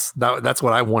makes sense. That's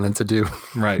what I wanted to do,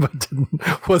 right?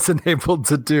 But wasn't able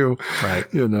to do, right?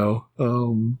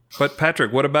 But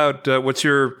Patrick, what about what's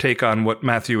your take on what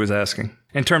Matthew was asking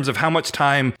in terms of how much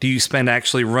time do you spend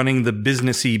actually running the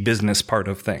businessy business part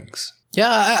of things?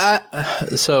 Yeah,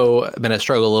 so I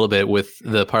struggle a little bit with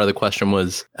the part of the question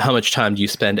was how much time do you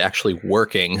spend actually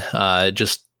working?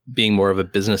 Just being more of a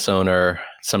business owner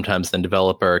sometimes than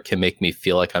developer can make me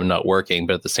feel like I'm not working,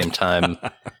 but at the same time,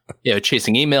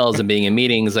 chasing emails and being in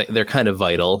meetings, they're kind of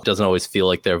vital. It doesn't always feel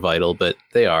like they're vital, but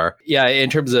they are. Yeah, in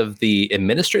terms of the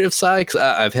administrative side, because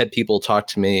I've had people talk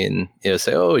to me and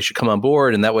say, oh, you should come on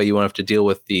board, and that way you won't have to deal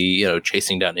with the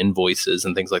chasing down invoices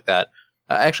and things like that.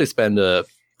 I actually spend a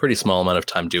pretty small amount of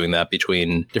time doing that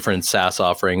between different SaaS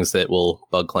offerings that will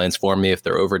bug clients for me if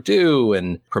they're overdue,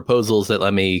 and proposals that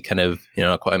let me kind of,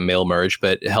 not quite mail merge,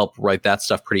 but help write that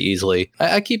stuff pretty easily.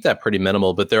 I keep that pretty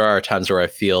minimal, but there are times where I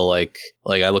feel like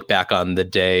I look back on the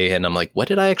day and I'm like, what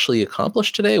did I actually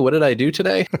accomplish today? What did I do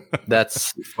today?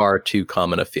 That's far too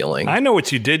common a feeling. I know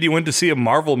what you did. You went to see a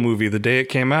Marvel movie the day it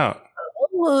came out.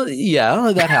 Well,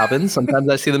 yeah, that happens. Sometimes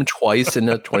I see them twice in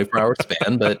a 24-hour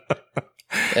span, but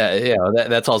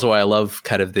that's also why I love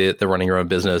kind of the running your own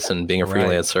business and being a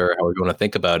freelancer. Right. How we want to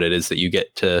think about it is that you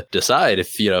get to decide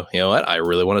if, you know what, I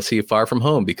really want to see Far From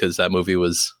Home because that movie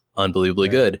was unbelievably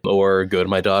good, or go to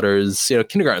my daughter's,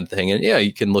 kindergarten thing. And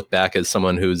you can look back as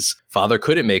someone whose father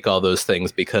couldn't make all those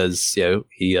things because,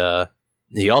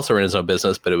 he also ran his own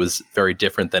business, but it was very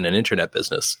different than an internet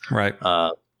business. Right.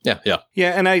 Yeah.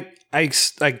 And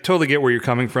I totally get where you're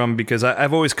coming from, because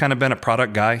I've always kind of been a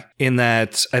product guy, in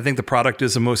that I think the product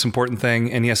is the most important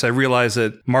thing. And yes, I realize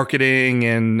that marketing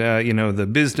and, the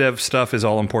biz dev stuff is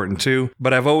all important too.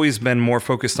 But I've always been more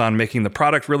focused on making the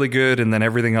product really good, and then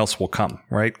everything else will come,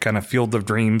 right? Kind of field of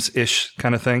dreams-ish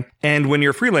kind of thing. And when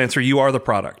you're a freelancer, you are the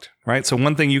product, right? So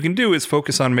one thing you can do is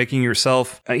focus on making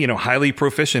yourself, highly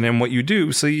proficient in what you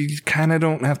do. So you kind of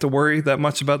don't have to worry that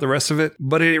much about the rest of it.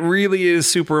 But it really is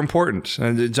super important.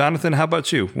 Jonathan, how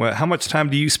about you? How much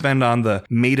time do you spend on the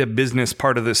meta business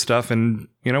part of this stuff? And,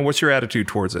 what's your attitude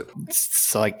towards it?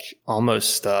 It's like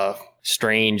almost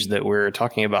strange that we're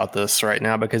talking about this right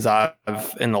now, because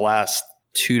I've, in the last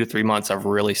 2 to 3 months, I've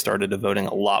really started devoting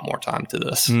a lot more time to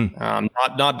this.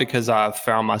 Not because I've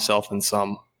found myself in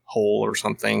some hole or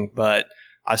something, but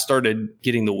I started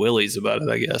getting the willies about it,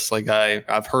 I guess. Like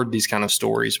I've heard these kind of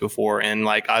stories before, and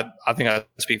like I think I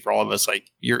speak for all of us. Like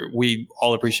we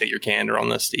all appreciate your candor on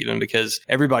this, Stephen, because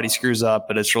everybody screws up,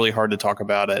 but it's really hard to talk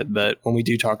about it. But when we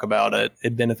do talk about it,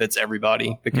 it benefits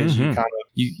everybody, because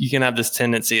you can have this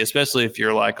tendency, especially if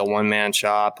you're like a one-man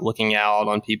shop, looking out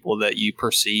on people that you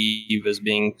perceive as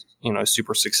being,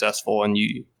 super successful, and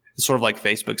it's sort of like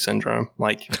Facebook syndrome.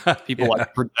 Like people like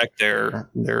to protect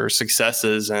their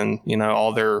successes and,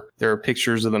 all their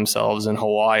pictures of themselves in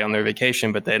Hawaii on their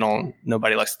vacation, but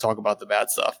nobody likes to talk about the bad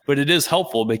stuff. But it is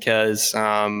helpful because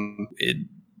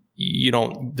you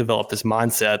don't develop this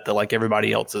mindset that like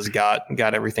everybody else has got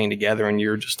everything together and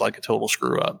you're just like a total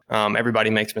screw up. Everybody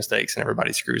makes mistakes and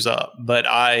everybody screws up. But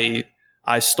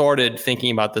I started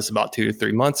thinking about this about 2 to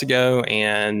 3 months ago.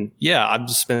 And I've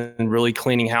just been really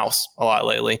cleaning house a lot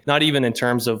lately, not even in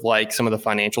terms of like some of the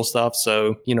financial stuff.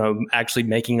 So, actually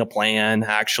making a plan,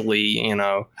 actually,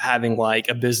 having like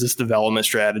a business development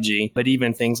strategy, but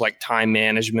even things like time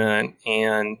management.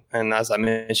 And as I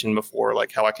mentioned before,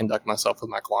 like how I conduct myself with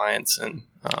my clients. And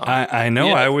I know.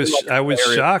 I was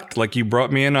shocked. Like you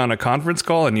brought me in on a conference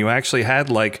call and you actually had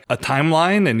like a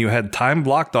timeline and you had time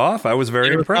blocked off. I was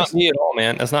very impressed. Not me at all,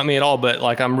 man. That's not me at all. But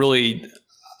like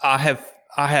I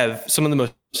have some of the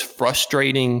most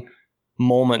frustrating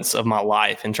moments of my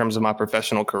life in terms of my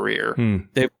professional career.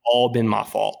 They've all been my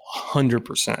fault,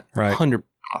 100%. Right. 100%.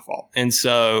 My fault. And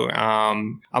so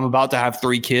I'm about to have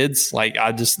 3 kids. Like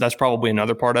that's probably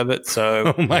another part of it.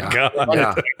 So oh my God.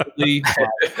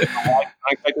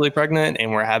 Unexpectedly pregnant,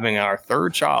 and we're having our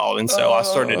 3rd child. And so I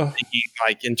started thinking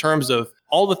like in terms of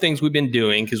all the things we've been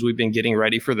doing, because we've been getting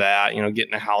ready for that,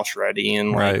 getting a house ready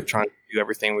and like trying to do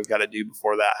everything we've got to do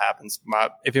before that happens.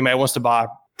 If anybody wants to buy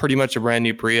pretty much a brand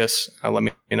new Prius, let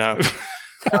me know.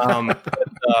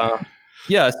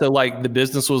 So like the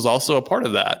business was also a part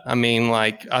of that. I mean,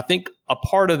 like I think a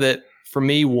part of it for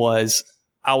me was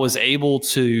I was able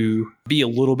to be a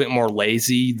little bit more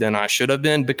lazy than I should have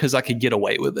been because I could get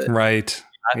away with it. Right.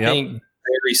 I think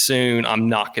very soon I'm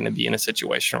not going to be in a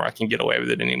situation where I can get away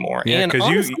with it anymore. Yeah,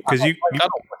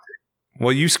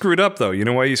 well, you screwed up though. You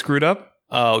know why you screwed up?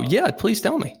 Oh yeah, please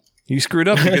tell me. You screwed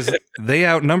up because they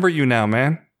outnumber you now,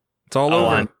 man. It's all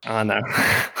over. I know.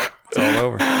 It's all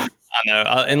over. I know.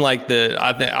 And like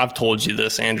I've told you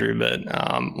this, Andrew, but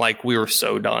like we were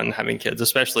so done having kids,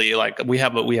 especially like we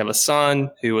have a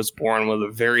son who was born with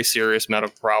a very serious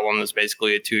medical problem. That's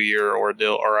basically a 2-year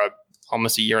ordeal or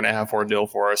almost a 1.5-year ordeal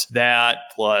for us. That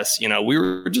plus, we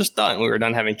were just done. We were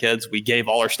done having kids. We gave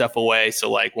all our stuff away.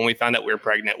 So like when we found out we were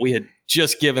pregnant, we had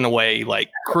just given away like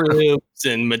cribs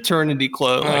and maternity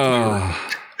clothes.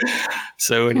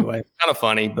 So anyway, kind of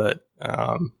funny, but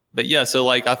yeah, so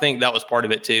like I think that was part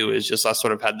of it too. Is just I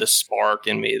sort of had this spark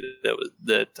in me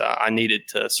that I needed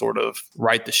to sort of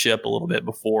right the ship a little bit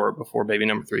before baby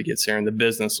number 3 gets here, and the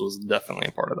business was definitely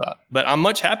a part of that. But I'm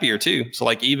much happier too. So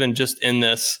like even just in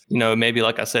this, maybe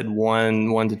like I said,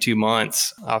 1 to 2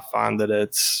 months, I find that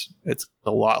it's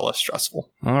a lot less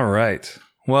stressful. All right.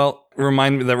 Well,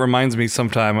 reminds me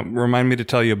sometime. Remind me to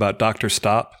tell you about Dr.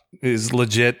 Stop. Is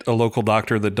legit a local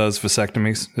doctor that does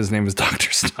vasectomies. His name is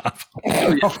Dr. Stop.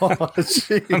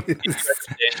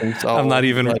 I'm not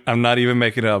even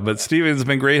making it up. But Steven, it's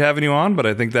been great having you on, but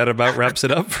I think that about wraps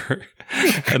it up for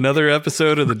another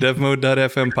episode of the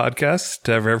DevMode.fm podcast.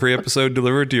 To have every episode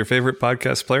delivered to your favorite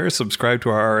podcast player, subscribe to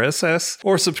our RSS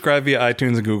or subscribe via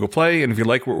iTunes and Google Play. And if you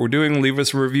like what we're doing, leave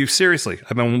us a review. Seriously,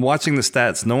 I've been watching the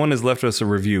stats. No one has left us a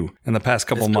review in the past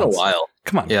couple months. It's been a while.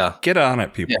 Come on, get on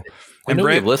it, people. Yeah. And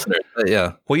we have listeners,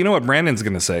 yeah. Well, you know what Brandon's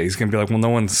going to say? He's going to be like, well, no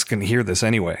one's going to hear this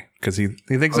anyway, because he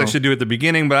thinks I should do it at the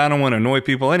beginning, but I don't want to annoy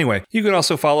people anyway. You can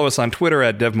also follow us on Twitter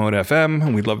at DevModeFM,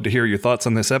 and we'd love to hear your thoughts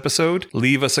on this episode.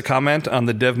 Leave us a comment on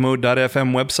the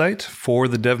DevMode.fm website. For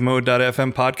the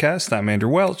DevMode.fm podcast, I'm Andrew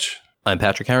Welch. I'm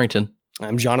Patrick Harrington.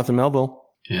 I'm Jonathan Melville.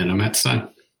 And I'm Matt Stein.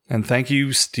 And thank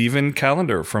you, Stephen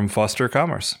Callender from Foster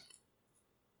Commerce.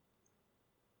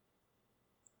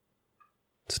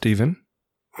 Stephen?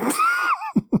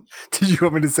 Did you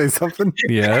want me to say something?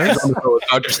 Yes.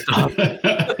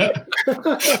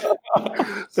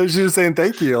 So she was saying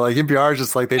thank you. Like NPR is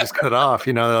just like they just cut off.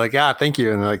 They're like, yeah, thank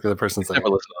you, and like the person's like, never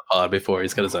listened to the pod before.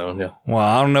 He's got his own. Yeah. Well,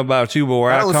 I don't know about you, but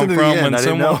where I come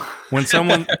from,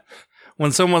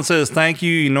 when someone says thank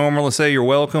you, you normally say you're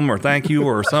welcome or thank you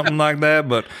or something like that.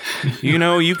 But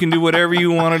you can do whatever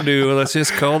you want to do. Let's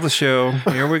just call the show.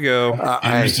 Here we go.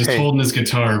 He's just holding his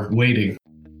guitar, waiting.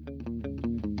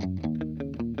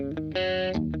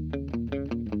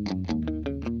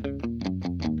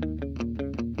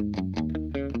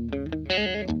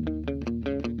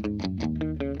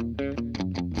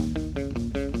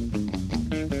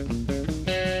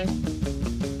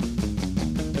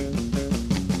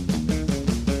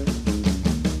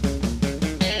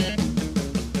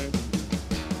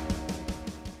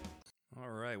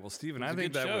 Stephen, I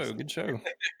think that was good show.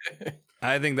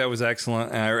 I think that was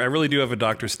excellent. I really do have a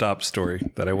Dr. Stop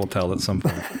story that I will tell at some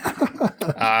point.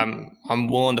 I'm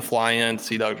willing to fly in to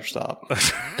see Dr. Stop.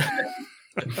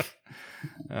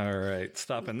 All right,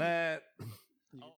 stopping that.